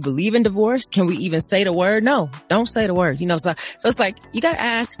 Do you believe in divorce? Can we even say the word? No, don't say the word. You know, so it's like, you got to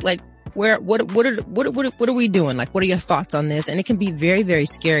ask, like, what are we doing? Like, what are your thoughts on this? And it can be very, very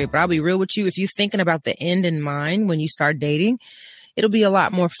scary, but I'll be real with you. If you're thinking about the end in mind when you start dating, it'll be a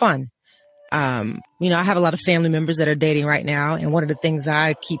lot more fun. You know, I have a lot of family members that are dating right now. And one of the things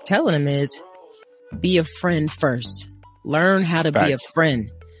I keep telling them is, be a friend first. Learn how to be a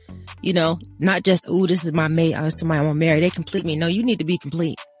friend. You know, not just, oh, this is my mate, somebody I want to marry, they complete me. No, you need to be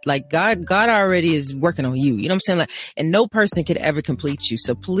complete. Like, God already is working on you. You know what I'm saying? Like, and no person could ever complete you.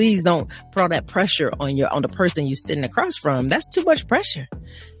 So please don't put all that pressure on the person you're sitting across from. That's too much pressure.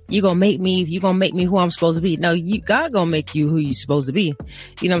 You gonna make me who I'm supposed to be. No, God gonna make you who you're supposed to be.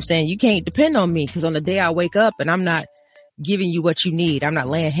 You know what I'm saying? You can't depend on me, because on the day I wake up and I'm not giving you what you need, I'm not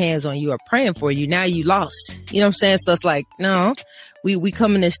laying hands on you or praying for you, now you lost. You know what I'm saying? So it's like, no, we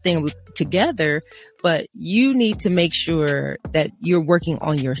come in this thing together, but you need to make sure that you're working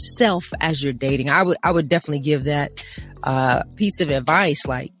on yourself as you're dating. I would definitely give that piece of advice.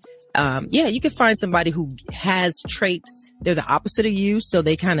 Like, you can find somebody who has traits, they're the opposite of you, so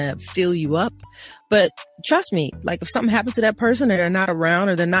they kind of fill you up. But trust me, like, if something happens to that person and they're not around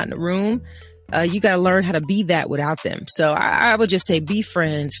or they're not in the room, you got to learn how to be that without them. So I would just say, be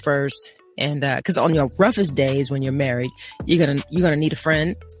friends first. And because on your roughest days when you're married, you're gonna need a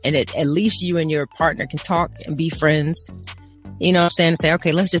friend, and at least you and your partner can talk and be friends. You know what I'm saying? Say,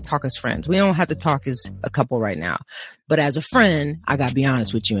 okay, let's just talk as friends. We don't have to talk as a couple right now. But as a friend, I got to be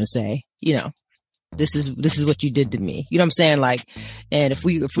honest with you and say, you know, this is what you did to me. You know what I'm saying? Like, and if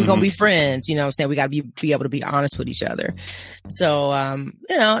we're going to be friends, you know what I'm saying? We got to be able to be honest with each other. So,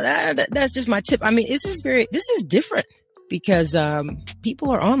 you know, that's just my tip. I mean, this is different, because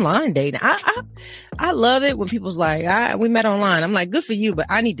people are online dating. I love it when people's like, we met online. I'm like, good for you, but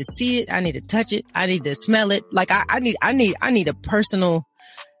I need to see it. I need to touch it. I need to smell it. Like, I need a personal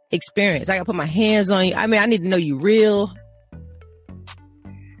experience. I got to put my hands on you. I mean, I need to know you real.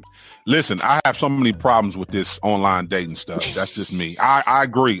 Listen, I have so many problems with this online dating stuff. That's just me. I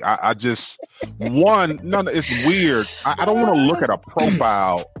agree. I just, it's weird. I don't want to look at a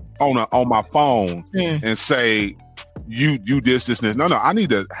profile on my phone and say, you this and this. No, I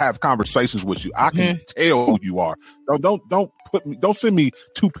need to have conversations with you. I can tell who you are. Don't send me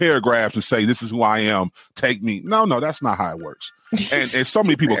 2 paragraphs and say, this is who I am, take me. No, that's not how it works. And so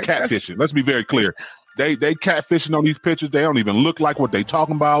many people catfishing. Let's be very clear. They catfishing on these pictures. They don't even look like what they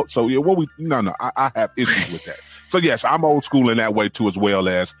talking about. So yeah, I have issues with that. So yes, I'm old school in that way too, as well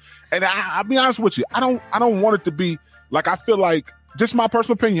as, and I'll be honest with you, I don't want it to be like, I feel like, just my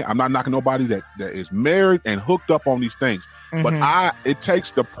personal opinion, I'm not knocking nobody that is married and hooked up on these things. But it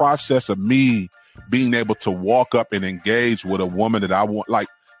takes the process of me being able to walk up and engage with a woman that I want. Like,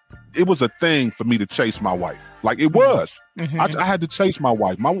 it was a thing for me to chase my wife. Like, it was. I had to chase my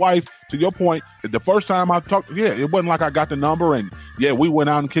wife. My wife, to your point, the first time I talked, it wasn't like I got the number and we went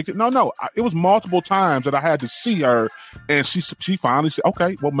out and kicked it. No. It was multiple times that I had to see her, and she finally said,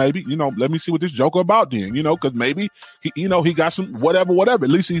 okay, well, maybe, let me see what this joker about then, because maybe he got some whatever.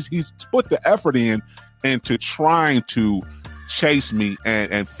 At least he's put the effort in into trying to chase me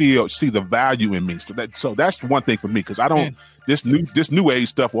and see the value in me. So that's one thing for me, because I don't this new age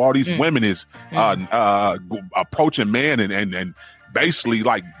stuff where all these women is approaching men and basically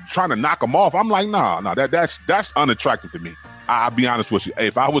like trying to knock them off. I'm like, nah, that's unattractive to me. I'll be honest with you.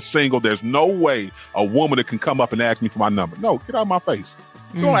 If I was single, there's no way a woman that can come up and ask me for my number. No, get out of my face.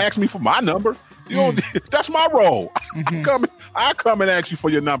 You don't ask me for my number. You know, that's my role. I come and ask you for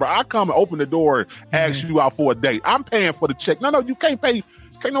your number. I come and open the door and ask you out for a date. I'm paying for the check. No, you can't pay.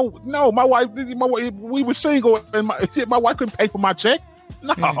 No, my wife, we were single and my wife couldn't pay for my check.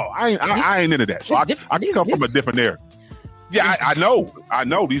 No, I ain't into that. So I come from a different area. Yeah, I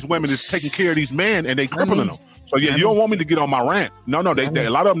know. These women is taking care of these men and they crippling them. So yeah, you don't want me to get on my rant. No, they a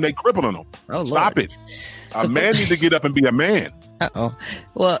lot of them, they crippling them. Oh, Stop it. A man needs to get up and be a man.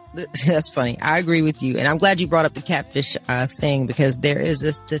 Well, that's funny. I agree with you. And I'm glad you brought up the catfish thing, because there is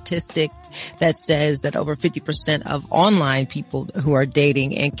a statistic that says that over 50% of online people who are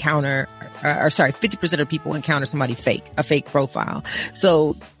dating encounter, 50% of people encounter somebody a fake profile.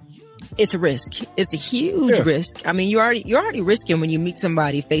 So it's a risk. It's a huge risk. I mean, you're already risking when you meet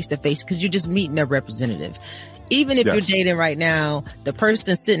somebody face to face, because you're just meeting a representative. Even if you're dating right now, the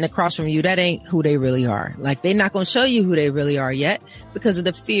person sitting across from you, that ain't who they really are. Like, they're not going to show you who they really are yet because of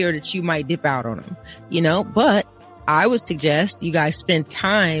the fear that you might dip out on them, you know? But I would suggest you guys spend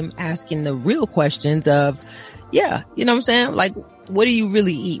time asking the real questions of, you know what I'm saying? Like, what do you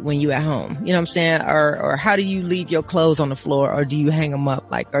really eat when you at home? You know what I'm saying? Or how do you leave your clothes on the floor, or do you hang them up?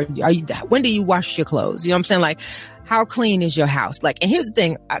 Like, when do you wash your clothes? You know what I'm saying? Like, how clean is your house? Like, and here's the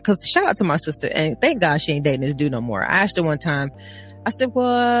thing, because shout out to my sister, and thank God she ain't dating this dude no more. I asked her one time, I said,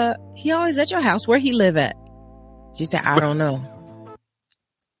 well, he always at your house. Where he live at? She said, I don't know.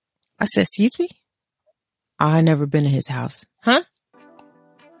 I said, excuse me? I never been to his house. Huh?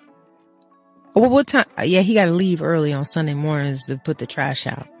 Well, what time? Yeah, he got to leave early on Sunday mornings to put the trash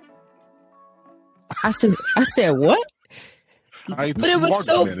out. I said, what? I ain't the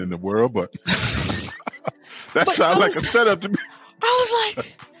smartest man in the world, but that sounds like a setup to me. I was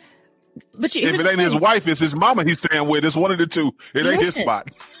like, but if it ain't his wife, it's his mama he's staying with. It's one of the two. It ain't his spot.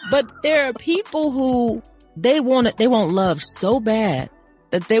 But there are people who they want love so bad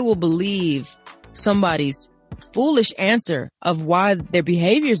that they will believe somebody's foolish answer of why their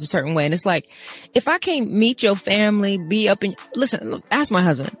behavior is a certain way. And it's like, if I can't meet your family, listen, ask my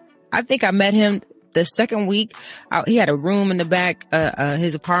husband. I think I met him the second week. He had a room in the back,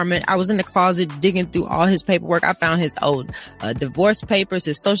 his apartment. I was in the closet digging through all his paperwork. I found his old divorce papers,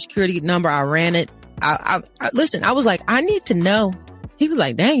 his social security number. I ran it. Listen, I was like, I need to know. He was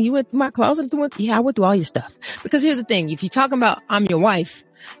like, dang, you went through my closet? Yeah, I went through all your stuff. Because here's the thing. If you're talking about I'm your wife,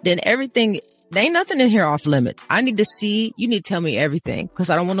 then everything, there ain't nothing in here off limits. I need to see, you need to tell me everything,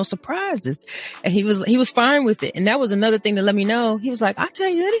 because I don't want no surprises. And he was fine with it. And that was another thing to let me know. He was like, I'll tell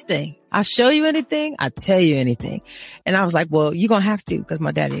you anything. I'll show you anything. I'll tell you anything. And I was like, well, you're going to have to, because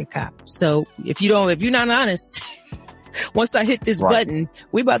my daddy a cop. So if you're not honest, once I hit this button,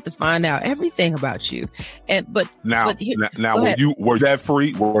 we about to find out everything about you. But were you that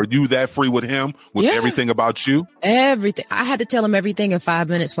free? Were you that free with him with everything about you? Everything. I had to tell him everything in 5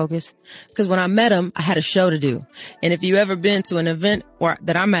 minutes, Focus. Because when I met him, I had a show to do. And if you ever been to an event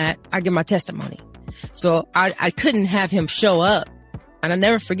that I'm at, I give my testimony. So I couldn't have him show up. And I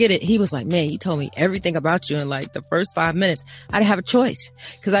never forget it. He was like, man, you told me everything about you in like the first 5 minutes. I didn't have a choice,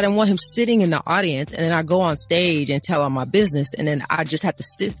 because I didn't want him sitting in the audience and then I go on stage and tell all my business. And then I just have to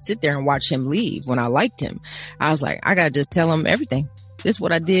sit there and watch him leave when I liked him. I was like, I got to just tell him everything. This is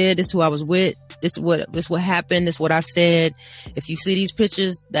what I did. This is who I was with. This is what happened. This is what I said. If you see these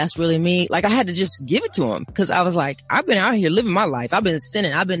pictures, that's really me. Like, I had to just give it to him, because I was like, I've been out here living my life. I've been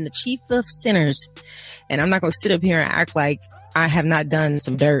sinning. I've been the chief of sinners. And I'm not going to sit up here and act like I have not done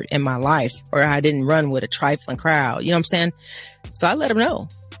some dirt in my life, or I didn't run with a trifling crowd. You know what I'm saying? So I let him know.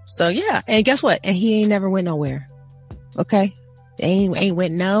 So yeah. And guess what? And he ain't never went nowhere. Okay. They ain't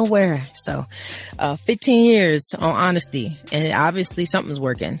went nowhere. So, 15 years on honesty, and obviously something's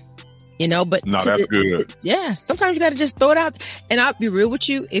working, you know, but no, that's good. Yeah. Sometimes you got to just throw it out. And I'll be real with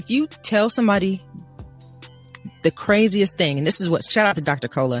you. If you tell somebody the craziest thing, and this is what, shout out to Dr.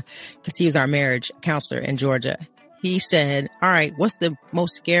 Cola, because he was our marriage counselor in Georgia. He said, all right, what's the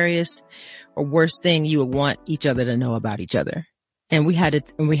most scariest or worst thing you would want each other to know about each other? And we had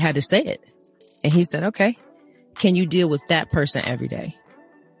to say it. And he said, okay, can you deal with that person every day?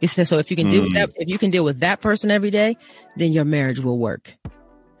 He said, so if you can deal with that person every day, then your marriage will work.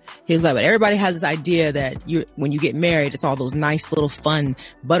 He was like, but everybody has this idea that when you get married, it's all those nice little fun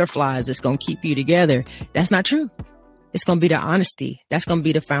butterflies that's going to keep you together. That's not true. It's going to be the honesty. That's going to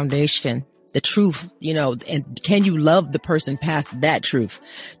be the foundation. the truth, you know, and can you love the person past that truth?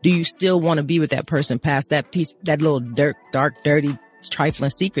 Do you still want to be with that person past that piece, that little dark, dirty, trifling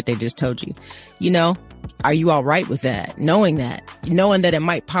secret they just told you? You know, are you all right with that? Knowing that it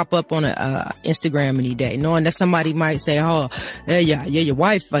might pop up on a Instagram any day, knowing that somebody might say, oh, yeah, your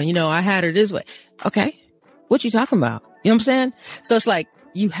wife, you know, I had her this way. Okay. What you talking about? You know what I'm saying? So it's like,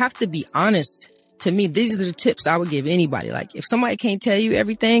 you have to be honest. To me, these are the tips I would give anybody. Like, if somebody can't tell you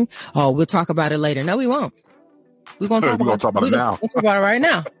everything, oh, we'll talk about it later. No, we won't. We're going to talk about it now. We'll talk about it right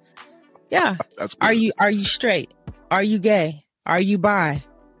now. Yeah. Are you straight? Are you gay? Are you bi?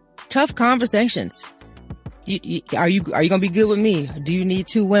 Tough conversations. Are you going to be good with me? Do you need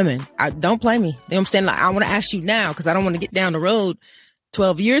 2 women? Don't play me. You know what I'm saying? Like, I want to ask you now, because I don't want to get down the road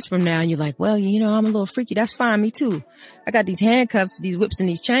 12 years from now and you're like, well, you know, I'm a little freaky. That's fine. Me too. I got these handcuffs, these whips and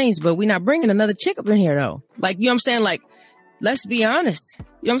these chains, but we're not bringing another chick up in here though. Like, you know what I'm saying? Like, let's be honest. You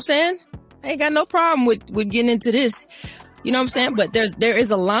know what I'm saying? I ain't got no problem with getting into this. You know what I'm saying? But there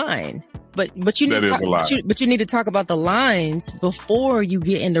is a line. But you need to talk about the lines before you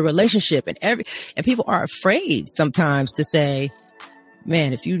get in the relationship. And people are afraid sometimes to say,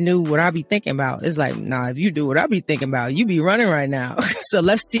 man, if you knew what I be thinking about, it's like, nah, if you do what I be thinking about, you be running right now. So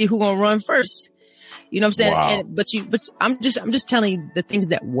let's see who gonna run first. You know what I'm saying? Wow. But I'm just telling you the things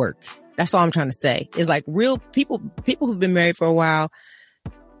that work. That's all I'm trying to say. Is like real people who've been married for a while,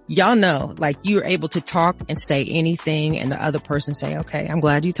 y'all know, like, you're able to talk and say anything and the other person say, okay, I'm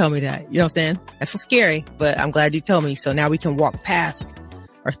glad you told me that. You know what I'm saying? That's so scary, but I'm glad you told me. So now we can walk past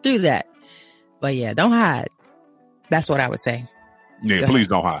or through that. But yeah, don't hide. That's what I would say. Yeah, please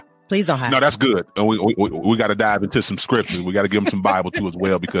don't hide. Please don't hide. No, that's good. And we got to dive into some scriptures. We got to give them some Bible too as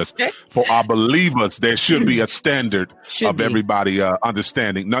well, because for our believers, there should be a standard of everybody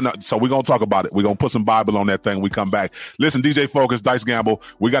understanding. No. So we're going to talk about it. We're going to put some Bible on that thing when we come back. Listen, DJ Focus, Dice Gamble,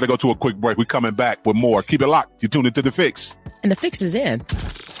 we got to go to a quick break. We're coming back with more. Keep it locked. You tuned into The Fix. And The Fix is in.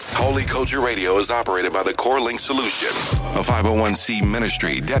 Holy Culture Radio is operated by the Core Link Solution, a 501c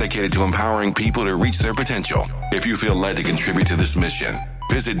ministry dedicated to empowering people to reach their potential. If you feel led to contribute to this mission,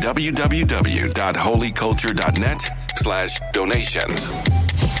 visit www.holyculture.net/donations.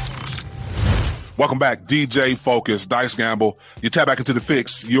 Welcome back, DJ Focus, Dice Gamble. You tap back into The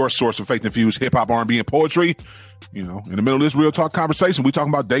Fix, your source of faith-infused hip-hop, R&B, and poetry. You know, in the middle of this real talk conversation, we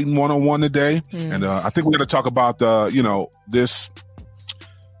talking about dating 101 today. And I think we're going to talk about, this,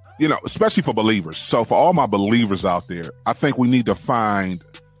 especially for believers. So for all my believers out there, I think we need to find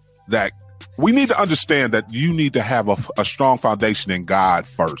that we need to understand that you need to have a strong foundation in God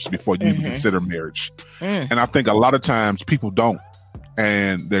first before you even consider marriage. And I think a lot of times people don't.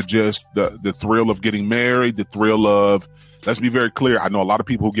 And they're just the thrill of getting married, the thrill of, let's be very clear. I know a lot of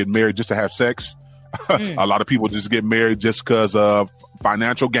people who get married just to have sex. A lot of people just get married just because of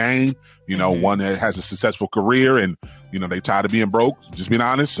financial gain. One that has a successful career and, they tired of being broke, just being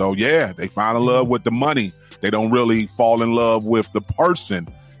honest. So yeah, they find in love with the money. They don't really fall in love with the person.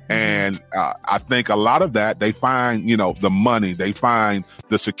 And I think a lot of that, they find, the money, they find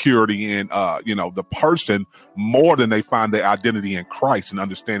the security in, the person more than they find their identity in Christ and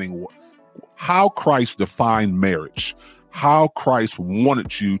understanding how Christ defined marriage, how Christ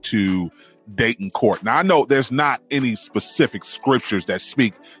wanted you to date and court. Now, I know there's not any specific scriptures that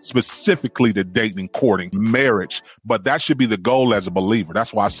speak specifically to dating and courting marriage, but that should be the goal as a believer.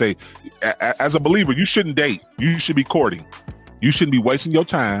 That's why I say, as a believer, you shouldn't date. You should be courting. You shouldn't be wasting your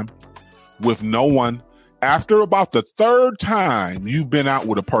time with no one. After about the 3rd time you've been out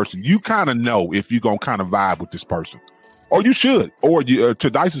with a person, you kind of know if you're going to kind of vibe with this person. Or you should. Or to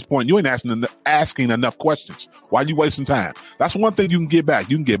Dice's point, you ain't asking enough questions. Why are you wasting time? That's one thing you can get back.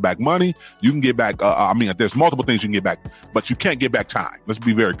 You can get back money. You can get back, there's multiple things you can get back, but you can't get back time. Let's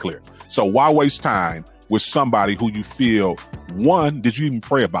be very clear. So why waste time with somebody who you feel, one, did you even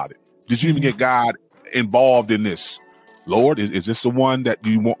pray about it? Did you even get God involved in this? Lord, is this the one that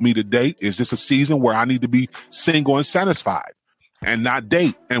you want me to date? Is this a season where I need to be single and satisfied and not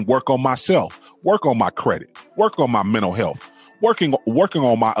date and work on myself, work on my credit, work on my mental health, working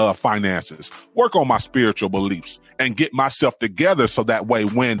on my finances, work on my spiritual beliefs and get myself together so that way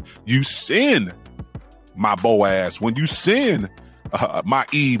when you send my Boaz, when you send my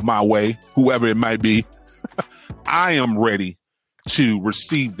Eve my way, whoever it might be, I am ready to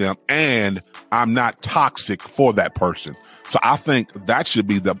receive them and I'm not toxic for that person. So I think that should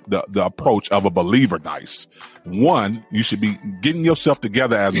be the approach of a believer, Dice. One, you should be getting yourself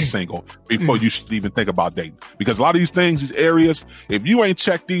together as a single before you should even think about dating. Because a lot of these things, these areas, if you ain't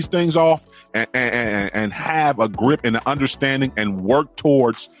checked these things off and have a grip and an understanding and work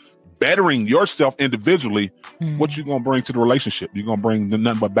towards bettering yourself individually, what you going to bring to the relationship? You're going to bring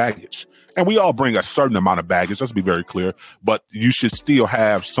nothing but baggage. And we all bring a certain amount of baggage. Let's be very clear. But you should still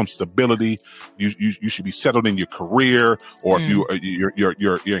have some stability. You should be settled in your career, or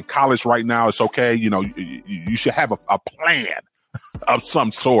if you're in college right now, it's okay. You know, you should have a plan of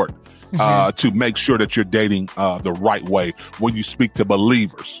some sort to make sure that you're dating the right way when you speak to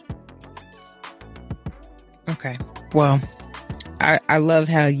believers. Okay. Well, I love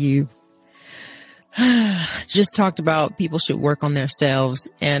how you just talked about people should work on themselves,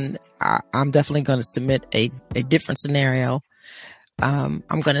 and I'm definitely going to submit a different scenario. I'm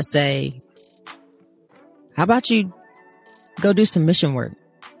going to say, how about you go do some mission work?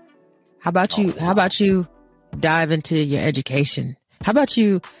 How about you dive into your education? How about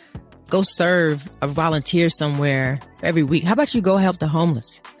you go serve or volunteer somewhere every week? How about you go help the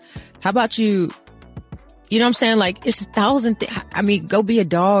homeless? How about you know what I'm saying? Like, it's 1,000 things. I mean, go be a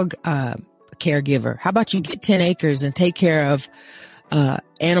dog caregiver. How about you get 10 acres and take care of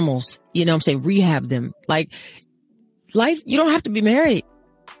animals? You know what I'm saying? Rehab them. Like, life, you don't have to be married.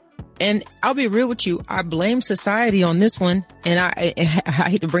 And I'll be real with you. I blame society on this one. And I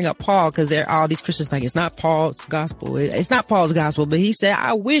hate to bring up Paul, because there are all these Christians like, it's not Paul's gospel. It's not Paul's gospel. But he said,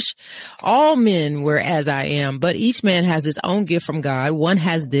 I wish all men were as I am. But each man has his own gift from God. One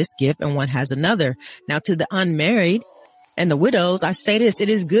has this gift and one has another. Now, to the unmarried and the widows, I say this: it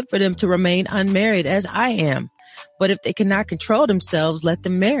is good for them to remain unmarried as I am. But if they cannot control themselves, let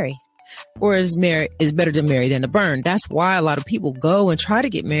them marry. For is better to marry than to burn. That's why a lot of people go and try to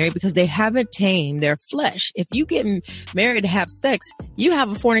get married, because they haven't tamed their flesh. If you get married to have sex, you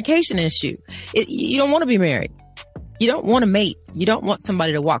have a fornication issue. You don't want to be married. You don't want to mate. You don't want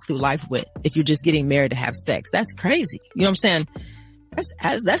somebody to walk through life with if you're just getting married to have sex. That's crazy. You know what I'm saying?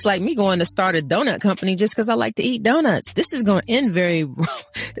 That's like me going to start a donut company just because I like to eat donuts. This is going to end very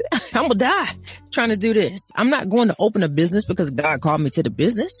I'm going to die trying to do this. I'm not going to open a business because God called me to the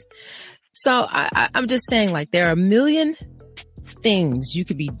business. So I'm just saying, like, there are a million things you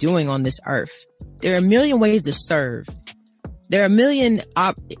could be doing on this earth. There are a million ways to serve. There are a million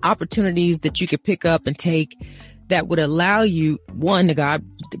opportunities that you could pick up and take that would allow you, one, God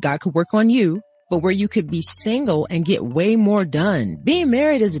could work on you, but where you could be single and get way more done. Being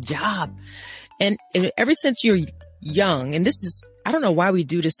married is a job. And ever since you're young, and this is, I don't know why we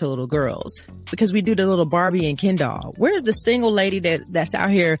do this to little girls, because we do the little Barbie and Ken doll. Where's the single lady that's out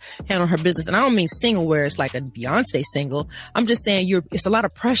here handling her business? And I don't mean single where it's like a Beyonce single. I'm just saying it's a lot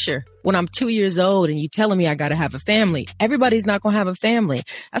of pressure when I'm 2 years old and you telling me I got to have a family. Everybody's not going to have a family.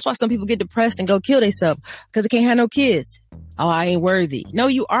 That's why some people get depressed and go kill themselves because they can't have no kids. Oh, I ain't worthy. No,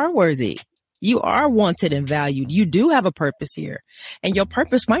 you are worthy. You are wanted and valued. You do have a purpose here. And your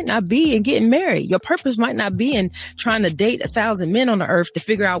purpose might not be in getting married. Your purpose might not be in trying to date 1,000 men on the earth to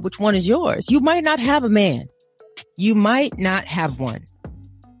figure out which one is yours. You might not have a man. You might not have one.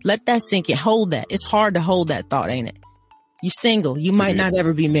 Let that sink in. Hold that. It's hard to hold that thought, ain't it? You single. You might not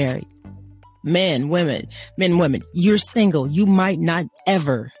ever be married. Men, women, you're single. You might not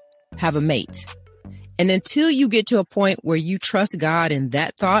ever have a mate. And until you get to a point where you trust God in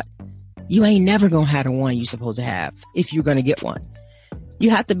that thought, you ain't never going to have the one you're supposed to have if you're going to get one. You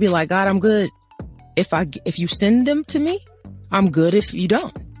have to be like, God, I'm good. If you send them to me, I'm good if you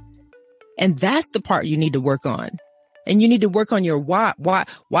don't. And that's the part you need to work on. And you need to work on your why.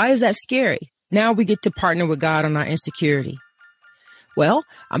 Why is that scary? Now we get to partner with God on our insecurity. Well,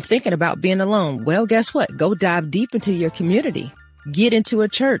 I'm thinking about being alone. Well, guess what? Go dive deep into your community. Get into a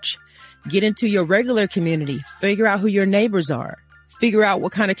church. Get into your regular community. Figure out who your neighbors are. Figure out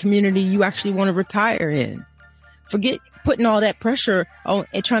what kind of community you actually want to retire in. Forget putting all that pressure on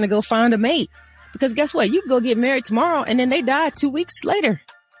and trying to go find a mate. Because guess what? You can go get married tomorrow and then they die 2 weeks later.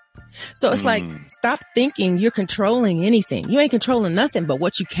 So it's like, stop thinking you're controlling anything. You ain't controlling nothing. But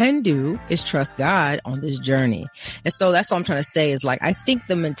what you can do is trust God on this journey. And so that's what I'm trying to say is, like, I think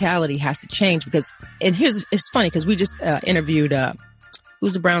the mentality has to change because, and it's funny because we just interviewed,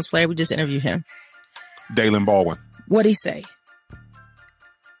 who's the Browns player? We just interviewed him. Dalen Baldwin. What'd he say?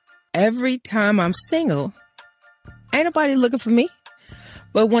 Every time I'm single, ain't nobody looking for me.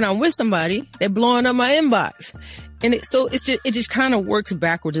 But when I'm with somebody, they're blowing up my inbox. And it just kind of works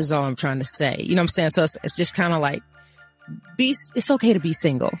backwards is all I'm trying to say. You know what I'm saying? So it's just kind of like, it's okay to be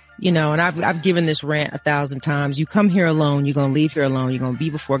single, you know, and I've given this rant 1,000 times. You come here alone. You're going to leave here alone. You're going to be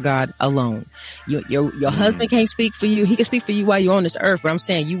before God alone. Your husband can't speak for you. He can speak for you while you're on this earth, but I'm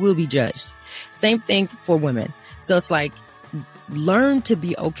saying you will be judged. Same thing for women. So it's like, learn to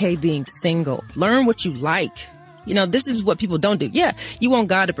be okay being single. Learn what you like. You know, this is what people don't do. Yeah, you want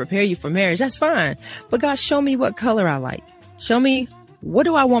God to prepare you for marriage. That's fine. But God, show me what color I like. Show me what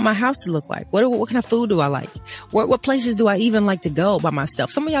do I want my house to look like? What kind of food do I like? What places do I even like to go by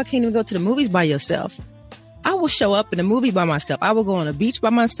myself? Some of y'all can't even go to the movies by yourself. I will show up in a movie by myself. I will go on a beach by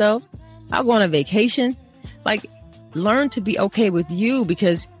myself. I'll go on a vacation. Like, learn to be okay with you,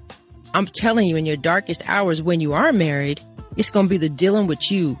 because I'm telling you, in your darkest hours when you are married, it's going to be the dealing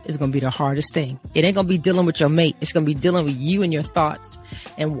with you is going to be the hardest thing. It ain't going to be dealing with your mate. It's going to be dealing with you and your thoughts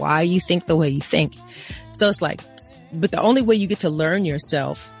and why you think the way you think. So it's like, but the only way you get to learn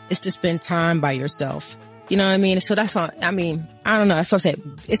yourself is to spend time by yourself. You know what I mean? So that's all. I mean, I don't know. That's what I said.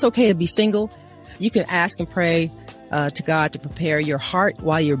 It's okay to be single. You can ask and pray to God to prepare your heart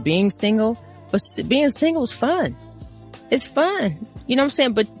while you're being single. But being single is fun. It's fun. You know what I'm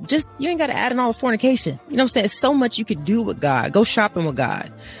saying? But just, you ain't got to add in all the fornication. You know what I'm saying? It's so much you could do with God. Go shopping with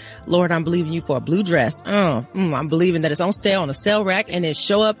God. Lord, I'm believing you for a blue dress. I'm believing that it's on sale on a sale rack, and then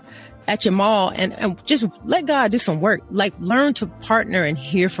show up at your mall and just let God do some work. Like, learn to partner and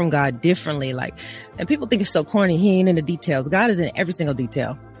hear from God differently. Like, and people think it's so corny. He ain't in the details. God is in every single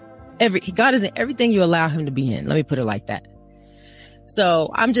detail. God is in everything you allow him to be in. Let me put it like that. So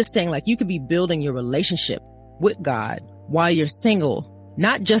I'm just saying, like, you could be building your relationship with God while you're single,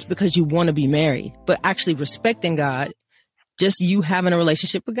 not just because you want to be married, but actually respecting God, just you having a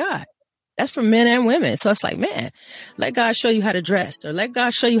relationship with God. That's for men and women. So it's like, man, let God show you how to dress, or let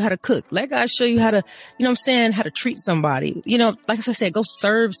God show you how to cook. Let God show you how to, you know what I'm saying, how to treat somebody. You know, like I said, go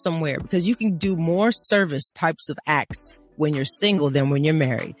serve somewhere, because you can do more service types of acts when you're single than when you're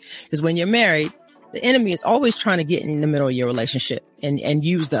married. Because when you're married, the enemy is always trying to get in the middle of your relationship and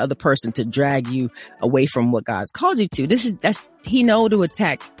use the other person to drag you away from what God's called you to. He know to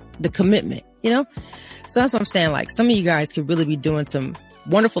attack the commitment, you know? So that's what I'm saying. Like, some of you guys could really be doing some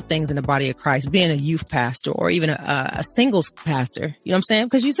wonderful things in the body of Christ, being a youth pastor or even a singles pastor, you know what I'm saying?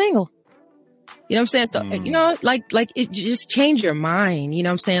 Because you're single. You know what I'm saying? So, you know, like it just change your mind. You know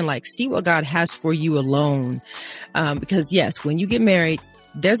what I'm saying? Like, see what God has for you alone. Because yes, when you get married,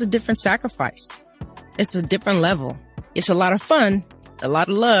 there's a different sacrifice. It's a different level. It's a lot of fun, a lot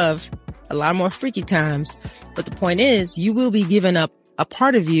of love, a lot more freaky times. But the point is, you will be giving up a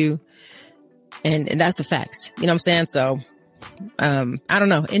part of you. And that's the facts. You know what I'm saying? So, I don't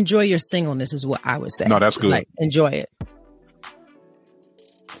know. Enjoy your singleness is what I would say. No, that's good. Like, enjoy it.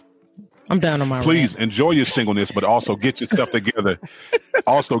 I'm down on my Please rant. enjoy your singleness, but also get yourself together.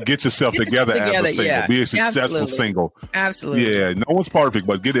 Get yourself together as a single. Yeah. Be a successful single. Absolutely. Yeah, no one's perfect,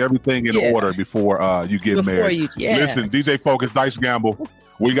 but get everything in order before you get married. Listen, DJ Focus, Dice Gamble,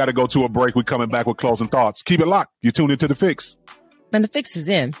 we got to go to a break. We're coming back with closing thoughts. Keep it locked. You tune into The Fix. And The Fix is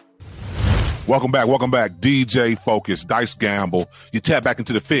in. Welcome back. DJ Focus, Dice Gamble. You tap back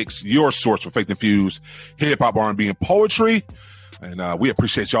into The Fix, your source for faith-infused hip-hop, R&B, and poetry. And we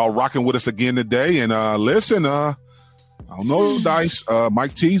appreciate y'all rocking with us again today. And listen, I don't know, Dice,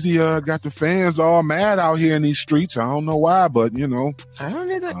 Mike Teasy got the fans all mad out here in these streets. I don't know why, but, you know. I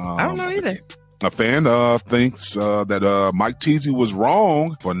don't know either. A fan thinks that Mike Teasy was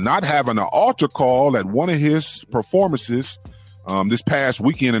wrong for not having an altar call at one of his performances this past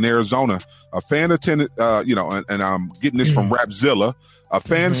weekend in Arizona. A fan attended, and I'm getting this from Rapzilla. A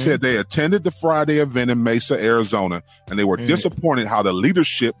fan said they attended the Friday event in Mesa, Arizona, and they were disappointed how the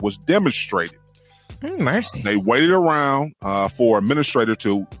leadership was demonstrated. Mercy. They waited around for administrator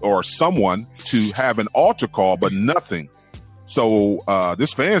or someone to have an altar call, but nothing. So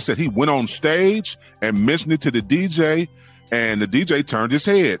this fan said he went on stage and mentioned it to the DJ, and the DJ turned his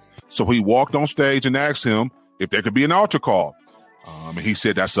head. So he walked on stage and asked him if there could be an altar call. And he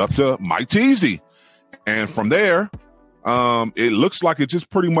said that's up to Mike Teasy. And from there, it looks like it just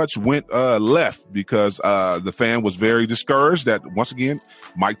pretty much went left because the fan was very discouraged that, once again,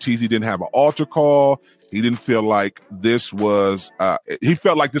 Mike Teasy didn't have an altar call. He didn't feel like this was he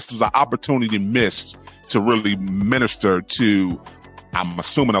felt like this was an opportunity missed to really minister to, I'm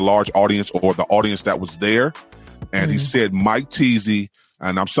assuming, a large audience or the audience that was there. And he said Mike Teasy,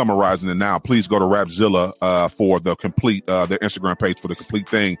 and I'm summarizing it now. Please go to Rapzilla for the complete, their Instagram page for the complete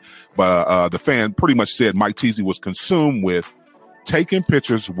thing. But the fan pretty much said Mike Teasy was consumed with taking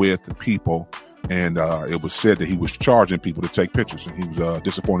pictures with people. And it was said that he was charging people to take pictures, and he was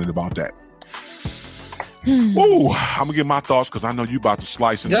disappointed about that. Ooh, I'm going to give my thoughts because I know you about to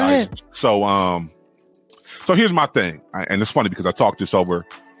slice and dice. So here's my thing. And it's funny because I talked this over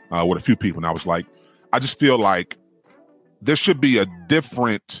with a few people, and I was like, I just feel like there should be a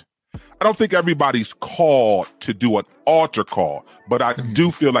different, I don't think everybody's called to do an altar call, but I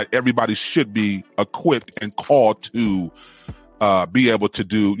do feel like everybody should be equipped and called to be able to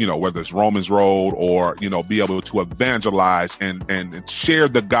do, whether it's Romans Road or, be able to evangelize and share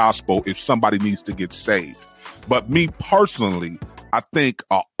the gospel if somebody needs to get saved. But me personally, I think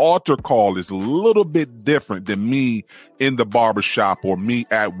an altar call is a little bit different than me in the barbershop or me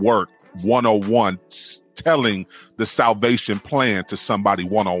at work 101 telling the salvation plan to somebody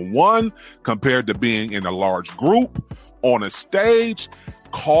 101 compared to being in a large group on a stage,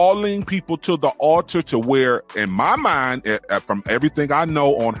 calling people to the altar, to where, in my mind, from everything I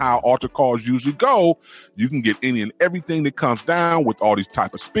know on how altar calls usually go, you can get any and everything that comes down with all these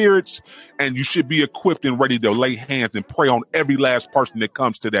type of spirits, and you should be equipped and ready to lay hands and pray on every last person that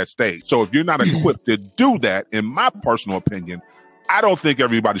comes to that stage. So if you're not equipped to do that, in my personal opinion, I don't think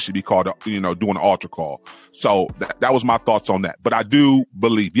everybody should be called, doing an altar call. So that was my thoughts on that. But I do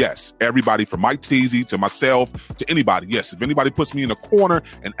believe, yes, everybody from Mike Teasy to myself to anybody, yes, if anybody puts me in a corner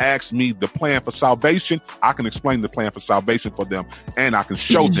and asks me the plan for salvation, I can explain the plan for salvation for them, and I can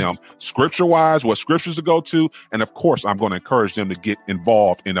show them scripture-wise what scriptures to go to. And of course, I'm going to encourage them to get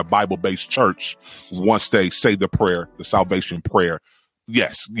involved in a Bible-based church once they say the prayer, the salvation prayer.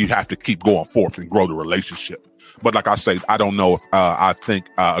 Yes, you have to keep going forth and grow the relationship. But like I say, I don't know if I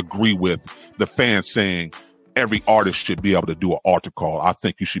agree with the fans saying every artist should be able to do an altar call. I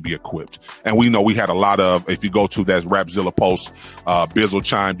think you should be equipped. And we know we had a lot of, if you go to that Rapzilla post, Bizzle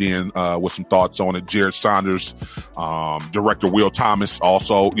chimed in with some thoughts on it. Jared Saunders, director Will Thomas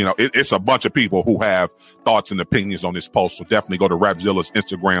also, it's a bunch of people who have thoughts and opinions on this post. So definitely go to Rapzilla's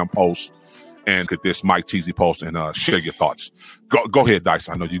Instagram post and get this Mike Teasy post and share your thoughts. Go ahead, Dice.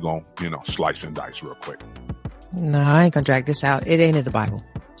 I know you're going to, slice and dice real quick. No, I ain't gonna drag this out. It ain't in the Bible.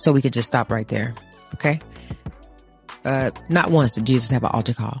 So we could just stop right there. Okay. Not once did Jesus have an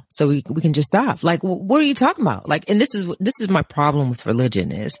altar call. So we can just stop. Like, what are you talking about? Like, and this is my problem with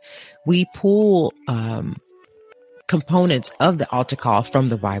religion is we pull, components of the altar call from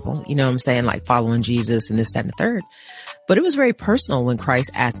the Bible, you know what I'm saying? Like following Jesus and this, that, and the third. But it was very personal when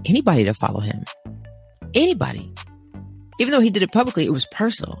Christ asked anybody to follow him. Anybody. Even though he did it publicly, it was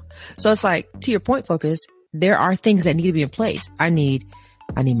personal. So it's like, to your point, Focus, there are things that need to be in place. I need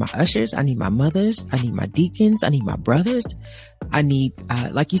my ushers. I need my mothers. I need my deacons. I need my brothers. I need,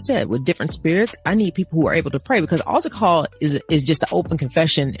 like you said, with different spirits, I need people who are able to pray, because altar call is just an open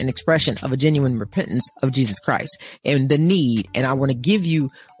confession and expression of a genuine repentance of Jesus Christ and the need. And I want to give you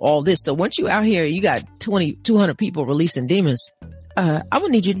all this. So once you out here, you got 200 people releasing demons. I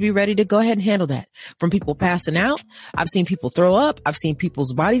would need you to be ready to go ahead and handle that. From people passing out, I've seen people throw up. I've seen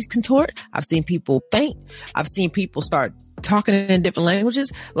people's bodies contort. I've seen people faint. I've seen people start talking in different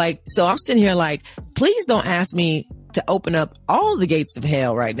languages. Like, so I'm sitting here like, please don't ask me to open up all the gates of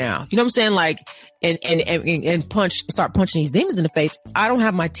hell right now. You know what I'm saying? Like, and start punching these demons in the face. I don't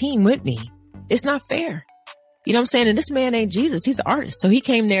have my team with me. It's not fair. You know what I'm saying? And this man ain't Jesus. He's an artist. So he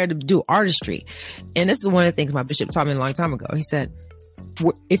came there to do artistry. And this is one of the things my bishop taught me a long time ago. He said,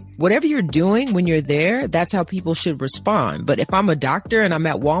 if whatever you're doing when you're there, that's how people should respond. But if I'm a doctor and I'm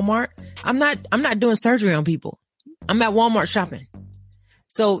at Walmart, I'm not doing surgery on people. I'm at Walmart shopping.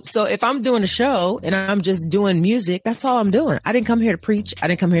 So if I'm doing a show and I'm just doing music, that's all I'm doing. I didn't come here to preach. I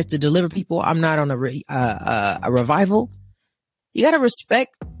didn't come here to deliver people. I'm not on a revival. You got to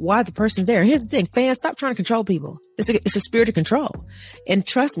respect why the person's there. Here's the thing, fans, stop trying to control people. It's a spirit of control. And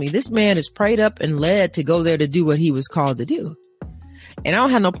trust me, this man is prayed up and led to go there to do what he was called to do. And I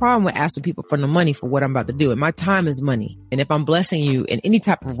don't have no problem with asking people for the money for what I'm about to do. And my time is money. And if I'm blessing you in any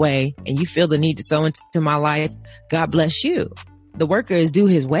type of way and you feel the need to sow into my life, God bless you. The worker is due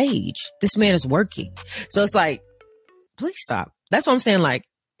his wage. This man is working. So it's like, please stop. That's what I'm saying. Like,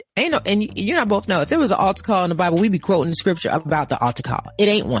 ain't no, and you and I both know if there was an altar call in the Bible, we'd be quoting the scripture about the altar call. It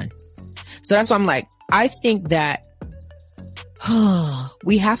ain't one. So that's why I'm like, I think that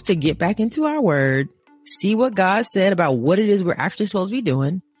we have to get back into our word, see what God said about what it is we're actually supposed to be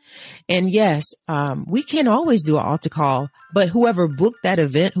doing. And yes, we can't always do an altar call, but whoever booked that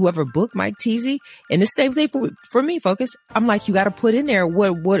event, whoever booked Mike Teasy, and the same thing for me, Focus. I'm like, you got to put in there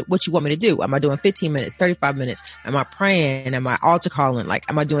what you want me to do. Am I doing 15 minutes, 35 minutes? Am I praying? Am I altar calling? Like,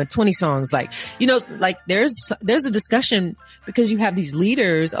 am I doing 20 songs? Like, like there's a discussion because you have these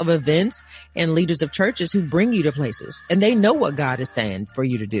leaders of events and leaders of churches who bring you to places and they know what God is saying for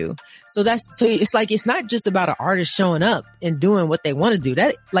you to do. So it's like, it's not just about an artist showing up and doing what they want to do.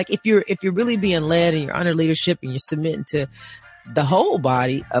 That, like, if you're really being led and you're under leadership and you're submitting to the whole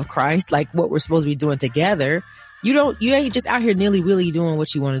body of Christ, like what we're supposed to be doing together, you ain't just out here nilly-willy doing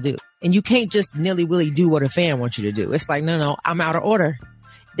what you want to do. And you can't just nilly-willy do what a fan wants you to do. It's like, no, I'm out of order.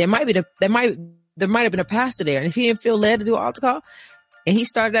 There might have been a pastor there. And if he didn't feel led to do an altar call and he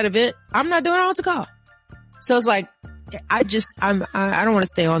started that event, I'm not doing an altar call. So it's like, I don't want to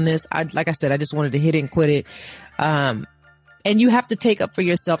stay on this. Like I said, I just wanted to hit it and quit it. And you have to take up for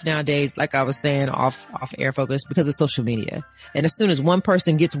yourself nowadays, like I was saying off air focus, because of social media. And as soon as one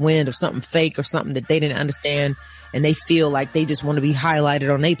person gets wind of something fake or something that they didn't understand, and they feel like they just want to be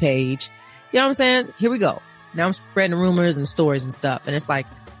highlighted on their page, you know what I'm saying? Here we go. Now I'm spreading rumors and stories and stuff. And it's like,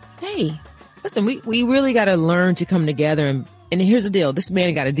 hey, listen, we really got to learn to come together. And here's the deal. This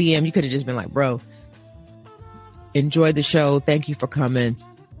man got a DM. You could have just been like, bro, enjoyed the show. Thank you for coming.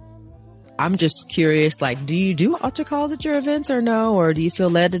 I'm just curious, like, do you do altar calls at your events or no? Or do you feel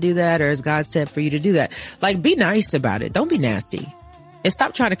led to do that? Or is God said for you to do that? Like, be nice about it. Don't be nasty. And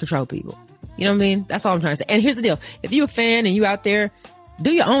stop trying to control people. You know what I mean? That's all I'm trying to say. And here's the deal. If you're a fan and you out there,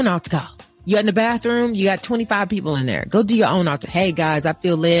 do your own altar call. You're in the bathroom, you got 25 people in there. Go do your own altar. Hey, guys, I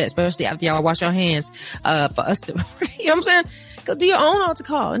feel led, especially after y'all wash your hands, for us to, you know what I'm saying? Go do your own altar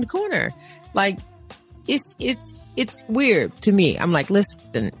call in the corner. Like, it's weird to me. I'm like,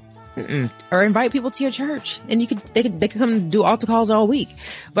 listen, or invite people to your church, and they could come do altar calls all week.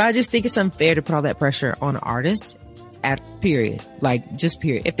 But I just think it's unfair to put all that pressure on artists at period. Like, just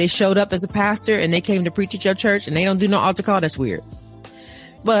period. If they showed up as a pastor and they came to preach at your church and they don't do no altar call, that's weird.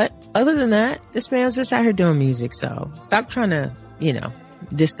 But other than that, this man's just out here doing music. So stop trying to,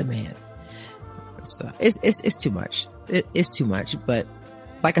 diss the man. So it's too much. It's too much. But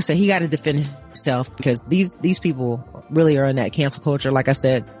like I said, he got to defend himself, because these people really are in that cancel culture. Like I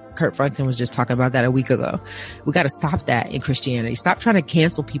said, Kurt Franklin was just talking about that a week ago. We got to stop that in Christianity. Stop trying to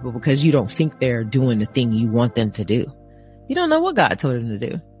cancel people because you don't think they're doing the thing you want them to do. You don't know what God told them to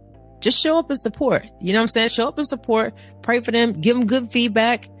do. Just show up and support. You know what I'm saying? Show up and support. Pray for them. Give them good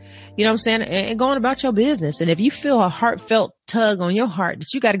feedback. You know what I'm saying? And go on about your business. And if you feel a heartfelt tug on your heart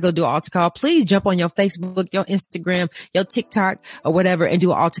that you got to go do an altar call, please jump on your Facebook, your Instagram, your TikTok, or whatever, and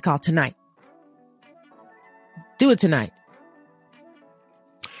do an altar call tonight. Do it tonight.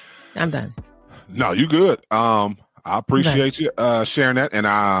 I'm done. No, you good. I appreciate you sharing that, and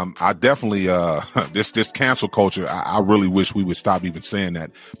I definitely this cancel culture. I really wish we would stop even saying that.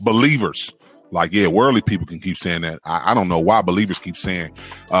 Believers, like, worldly people can keep saying that. I don't know why believers keep saying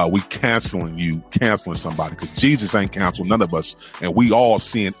we canceling somebody, because Jesus ain't canceled none of us, and we all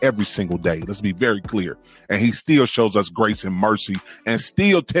sin every single day. Let's be very clear. And He still shows us grace and mercy, and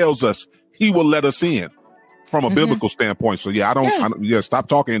still tells us He will let us in. From a biblical standpoint. So stop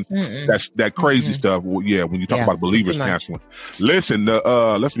talking that crazy stuff. Well, when you talk about believers canceling. Listen,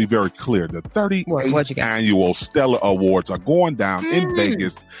 let's be very clear. The 38th annual Stellar Awards are going down in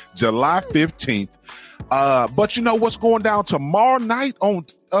Vegas, July 15th. But you know what's going down tomorrow night on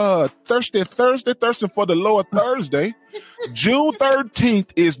Thursday for the Lord Thursday. June 13th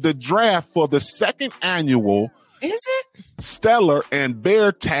is the draft for the second annual Stellar and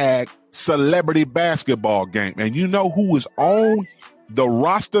Bear Tag celebrity basketball game. And you know who is on the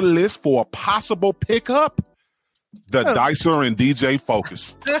roster list for a possible pickup? The Dicer and DJ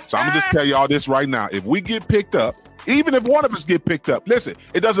Focus. So I'm gonna just tell y'all this right now. If we get picked up, even if one of us get picked up, listen,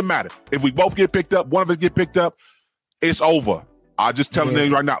 it doesn't matter. If we both get picked up, one of us get picked up, it's over. I'm just telling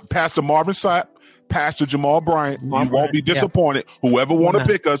you right now, Pastor Marvin Sapp, Pastor Jamal Bryant, you won't be disappointed. Whoever want to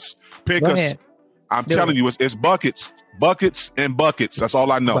pick us, pick us. Ahead. I'm telling you, it's buckets. Buckets and buckets. That's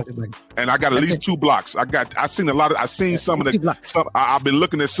all I know. And I got at least 2 blocks. I've seen some of the, I've been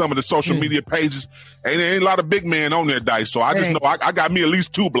looking at some of the social media pages, and there ain't a lot of big men on there, Dice. So I just know I got me at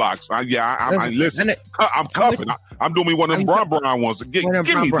least 2 blocks. Listen, I'm tough. I'm doing me one of them Brown ones. Give me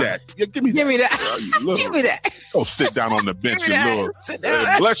that. Give me that. Give me that. Go sit down on the bench and Lord.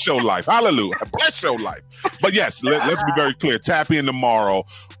 Bless your life. Hallelujah. Bless your life. But yes, let's be very clear. Tap in tomorrow,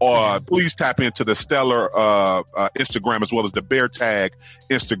 or please tap into the Stellar Instagram, as well as the Bear Tag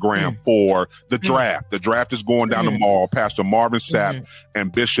Instagram for the draft. The draft is going down tomorrow. Pastor Marvin Sapp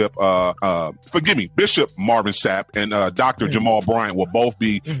and Bishop Marvin Sapp and Dr. Jamal Bryant will both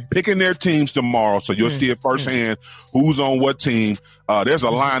be picking their teams tomorrow. So you'll see it firsthand who's on what team. There's a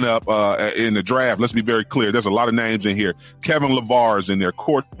lineup in the draft. Let's be very clear. There's a lot of names in here. Kevin LeVar's in there.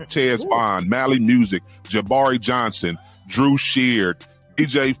 Cortez Vaughn, Mally Music, Jabari Johnson, Drew Sheard,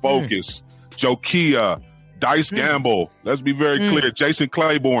 DJ Focus, Jokia, Dice Gamble. Let's be very clear. Jason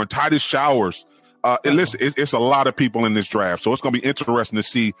Claiborne, Titus Showers. And listen, it's a lot of people in this draft. So it's going to be interesting to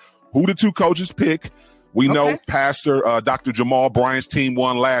see who the 2 coaches pick. We know Pastor Dr. Jamal Bryant's team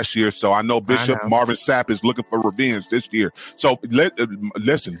won last year, so I know Bishop Marvin Sapp is looking for revenge this year. So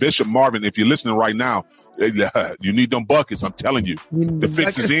listen, Bishop Marvin, if you're listening right now, you need them buckets. I'm telling you, the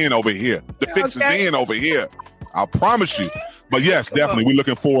fix is in over here. The fix is in over here. I promise you. But yes, definitely, we're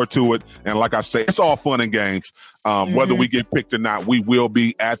looking forward to it. And like I say, it's all fun and games. Whether we get picked or not, we will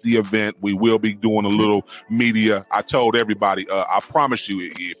be at the event. We will be doing a little media. I told everybody, I promise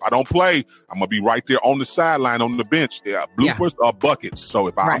you, if I don't play, I'm going to be right there on the sideline, on the bench. Yeah, bloopers are buckets. So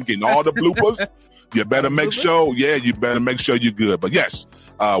if I'm getting all the bloopers, you better make sure, you better make sure you're good. But yes,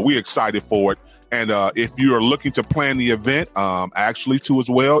 we're excited for it. And if you're looking to plan the event, actually too as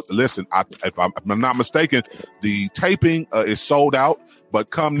well, listen, if I'm not mistaken, the taping is sold out. But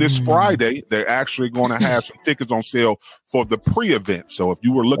come this Friday, they're actually going to have some tickets on sale for the pre-event. So if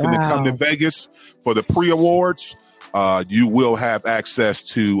you were looking to come to Vegas for the pre-awards, you will have access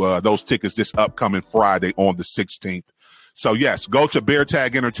to those tickets this upcoming Friday on the 16th. So yes, go to Bear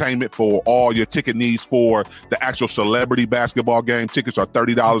Tag Entertainment for all your ticket needs for the actual celebrity basketball game. Tickets are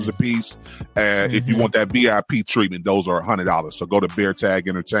 $30 a piece. If you want that VIP treatment, those are $100. So go to Bear Tag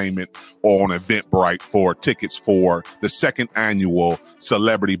Entertainment or on Eventbrite for tickets for the second annual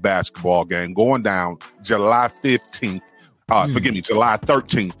celebrity basketball game going down July 15th. July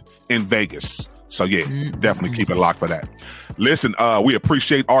 13th in Vegas. So yeah, definitely keep it locked for that. Listen, we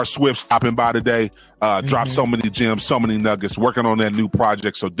appreciate R. Swift stopping by today. Dropped so many gems, so many nuggets, working on that new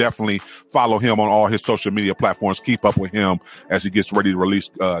project. So definitely follow him on all his social media platforms. Keep up with him as he gets ready to release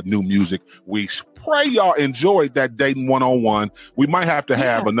new music. We pray y'all enjoyed that Dating 101. We might have to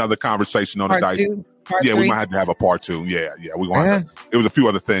have another conversation on Part the two. Part we three. might have to have a part 2. Yeah. We're going to. It was a few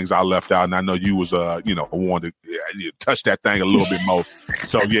other things I left out, and I know you was, wanted to touch that thing a little bit more.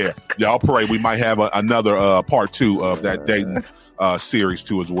 So yeah, y'all pray we might have another part 2 of that dating series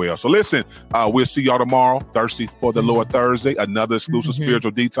too as well. So listen, we'll see y'all tomorrow, Thirsty for the Lord Thursday, another exclusive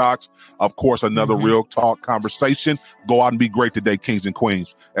spiritual detox. Of course, another real talk conversation. Go out and be great today, kings and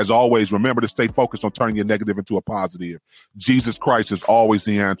queens. As always, remember to stay focused on turning your negative into a positive. Jesus Christ is always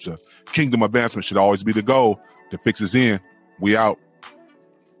the answer. Kingdom advancement should always be the goal. The fix is in. We out.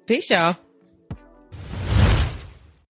 Peace, y'all.